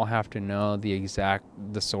don't all have to know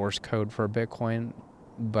the source code for Bitcoin,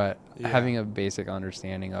 but having a basic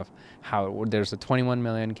understanding of how there's a 21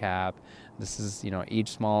 million cap. This is, each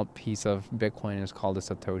small piece of Bitcoin is called a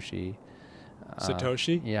Satoshi.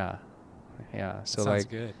 Satoshi? Yeah. So sounds like,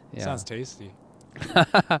 good. Yeah. Sounds tasty.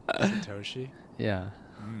 Satoshi? Yeah.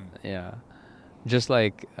 Yeah. Just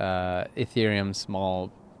like Ethereum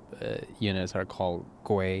small units are called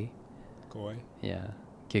Gwei. Gwei? Yeah.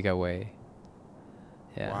 Gigawei.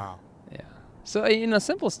 Yeah. Wow. Yeah. So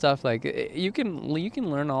simple stuff like you can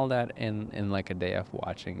learn all that in like a day of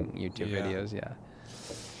watching YouTube videos. Yeah.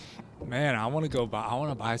 Man, I want to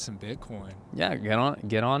buy some Bitcoin. Yeah,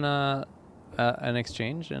 get on an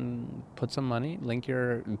exchange and put some money, link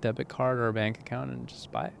your debit card or bank account, and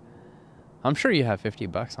just buy it. I'm sure you have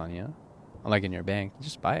 $50 on you, like in your bank.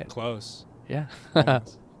 Just buy it. Close. Yeah.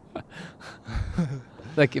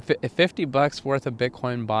 Like if $50 worth of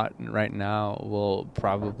Bitcoin bought right now will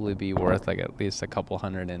probably be worth like at least a couple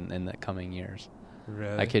hundred in the coming years.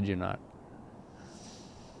 Really? I kid you not.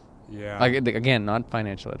 Yeah. Like, again, not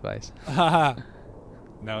financial advice.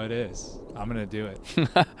 No, it is. I'm gonna do it.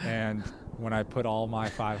 And when I put all my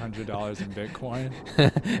 $500 in Bitcoin,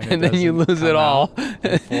 and then you lose it all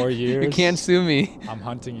in 4 years, you can't sue me. I'm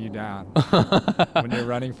hunting you down. When you're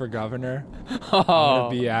running for governor, I'm gonna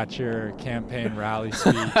be at your campaign rally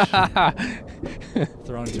speech,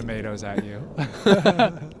 throwing tomatoes at you.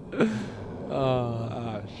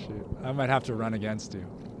 Oh shoot! I might have to run against you.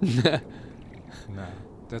 No,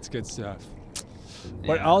 that's good stuff.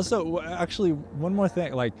 But also, actually, one more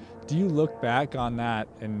thing. Like, do you look back on that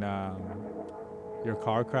in your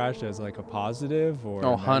car crash as like a positive or?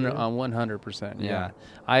 100%. Yeah.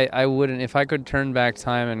 I wouldn't, if I could turn back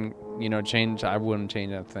time and change. I wouldn't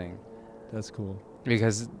change that thing. That's cool.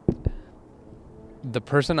 Because the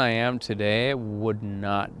person I am today would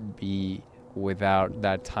not be without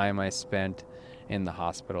that time I spent in the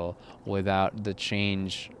hospital, without the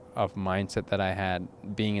change of mindset that I had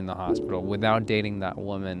being in the hospital, without dating that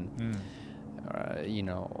woman,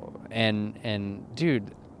 and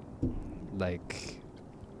dude, like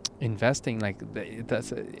investing, like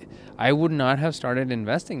I would not have started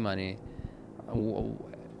investing money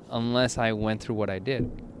unless I went through what I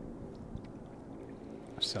did.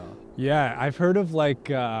 So yeah, I've heard of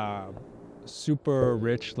like super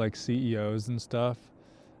rich like CEOs and stuff.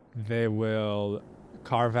 They will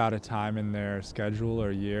carve out a time in their schedule or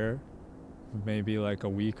year, maybe like a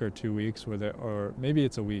week or 2 weeks, or maybe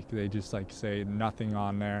it's a week. They just like say nothing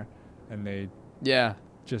on there, and they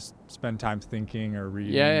just spend time thinking or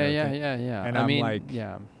reading. Yeah. And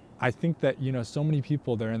I think that so many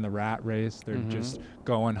people, they're in the rat race. They're just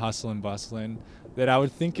going hustling, bustling. That I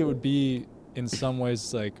would think it would be in some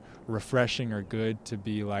ways like refreshing or good to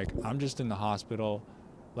be like, I'm just in the hospital.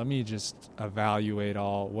 Let me just evaluate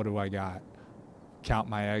what do I got. Count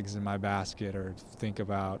my eggs in my basket, or think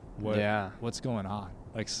about what's going on.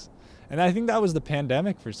 Like, and I think that was the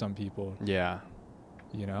pandemic for some people. Yeah.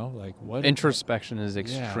 Like what introspection is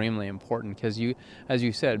extremely important, because as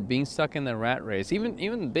you said, being stuck in the rat race,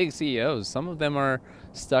 even big CEOs, some of them are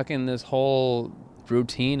stuck in this whole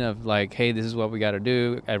routine of like, hey, this is what we got to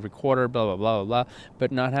do every quarter, blah blah blah blah blah,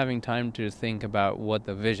 but not having time to think about what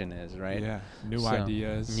the vision is, right? New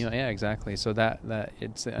ideas. Exactly. So that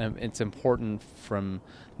it's important from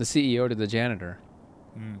the CEO to the janitor.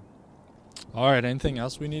 All right, anything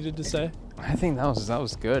else we needed to say? I think that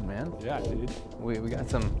was good, man. Yeah, dude. We got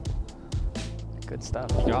some Good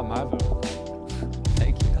stuff. You got my vote.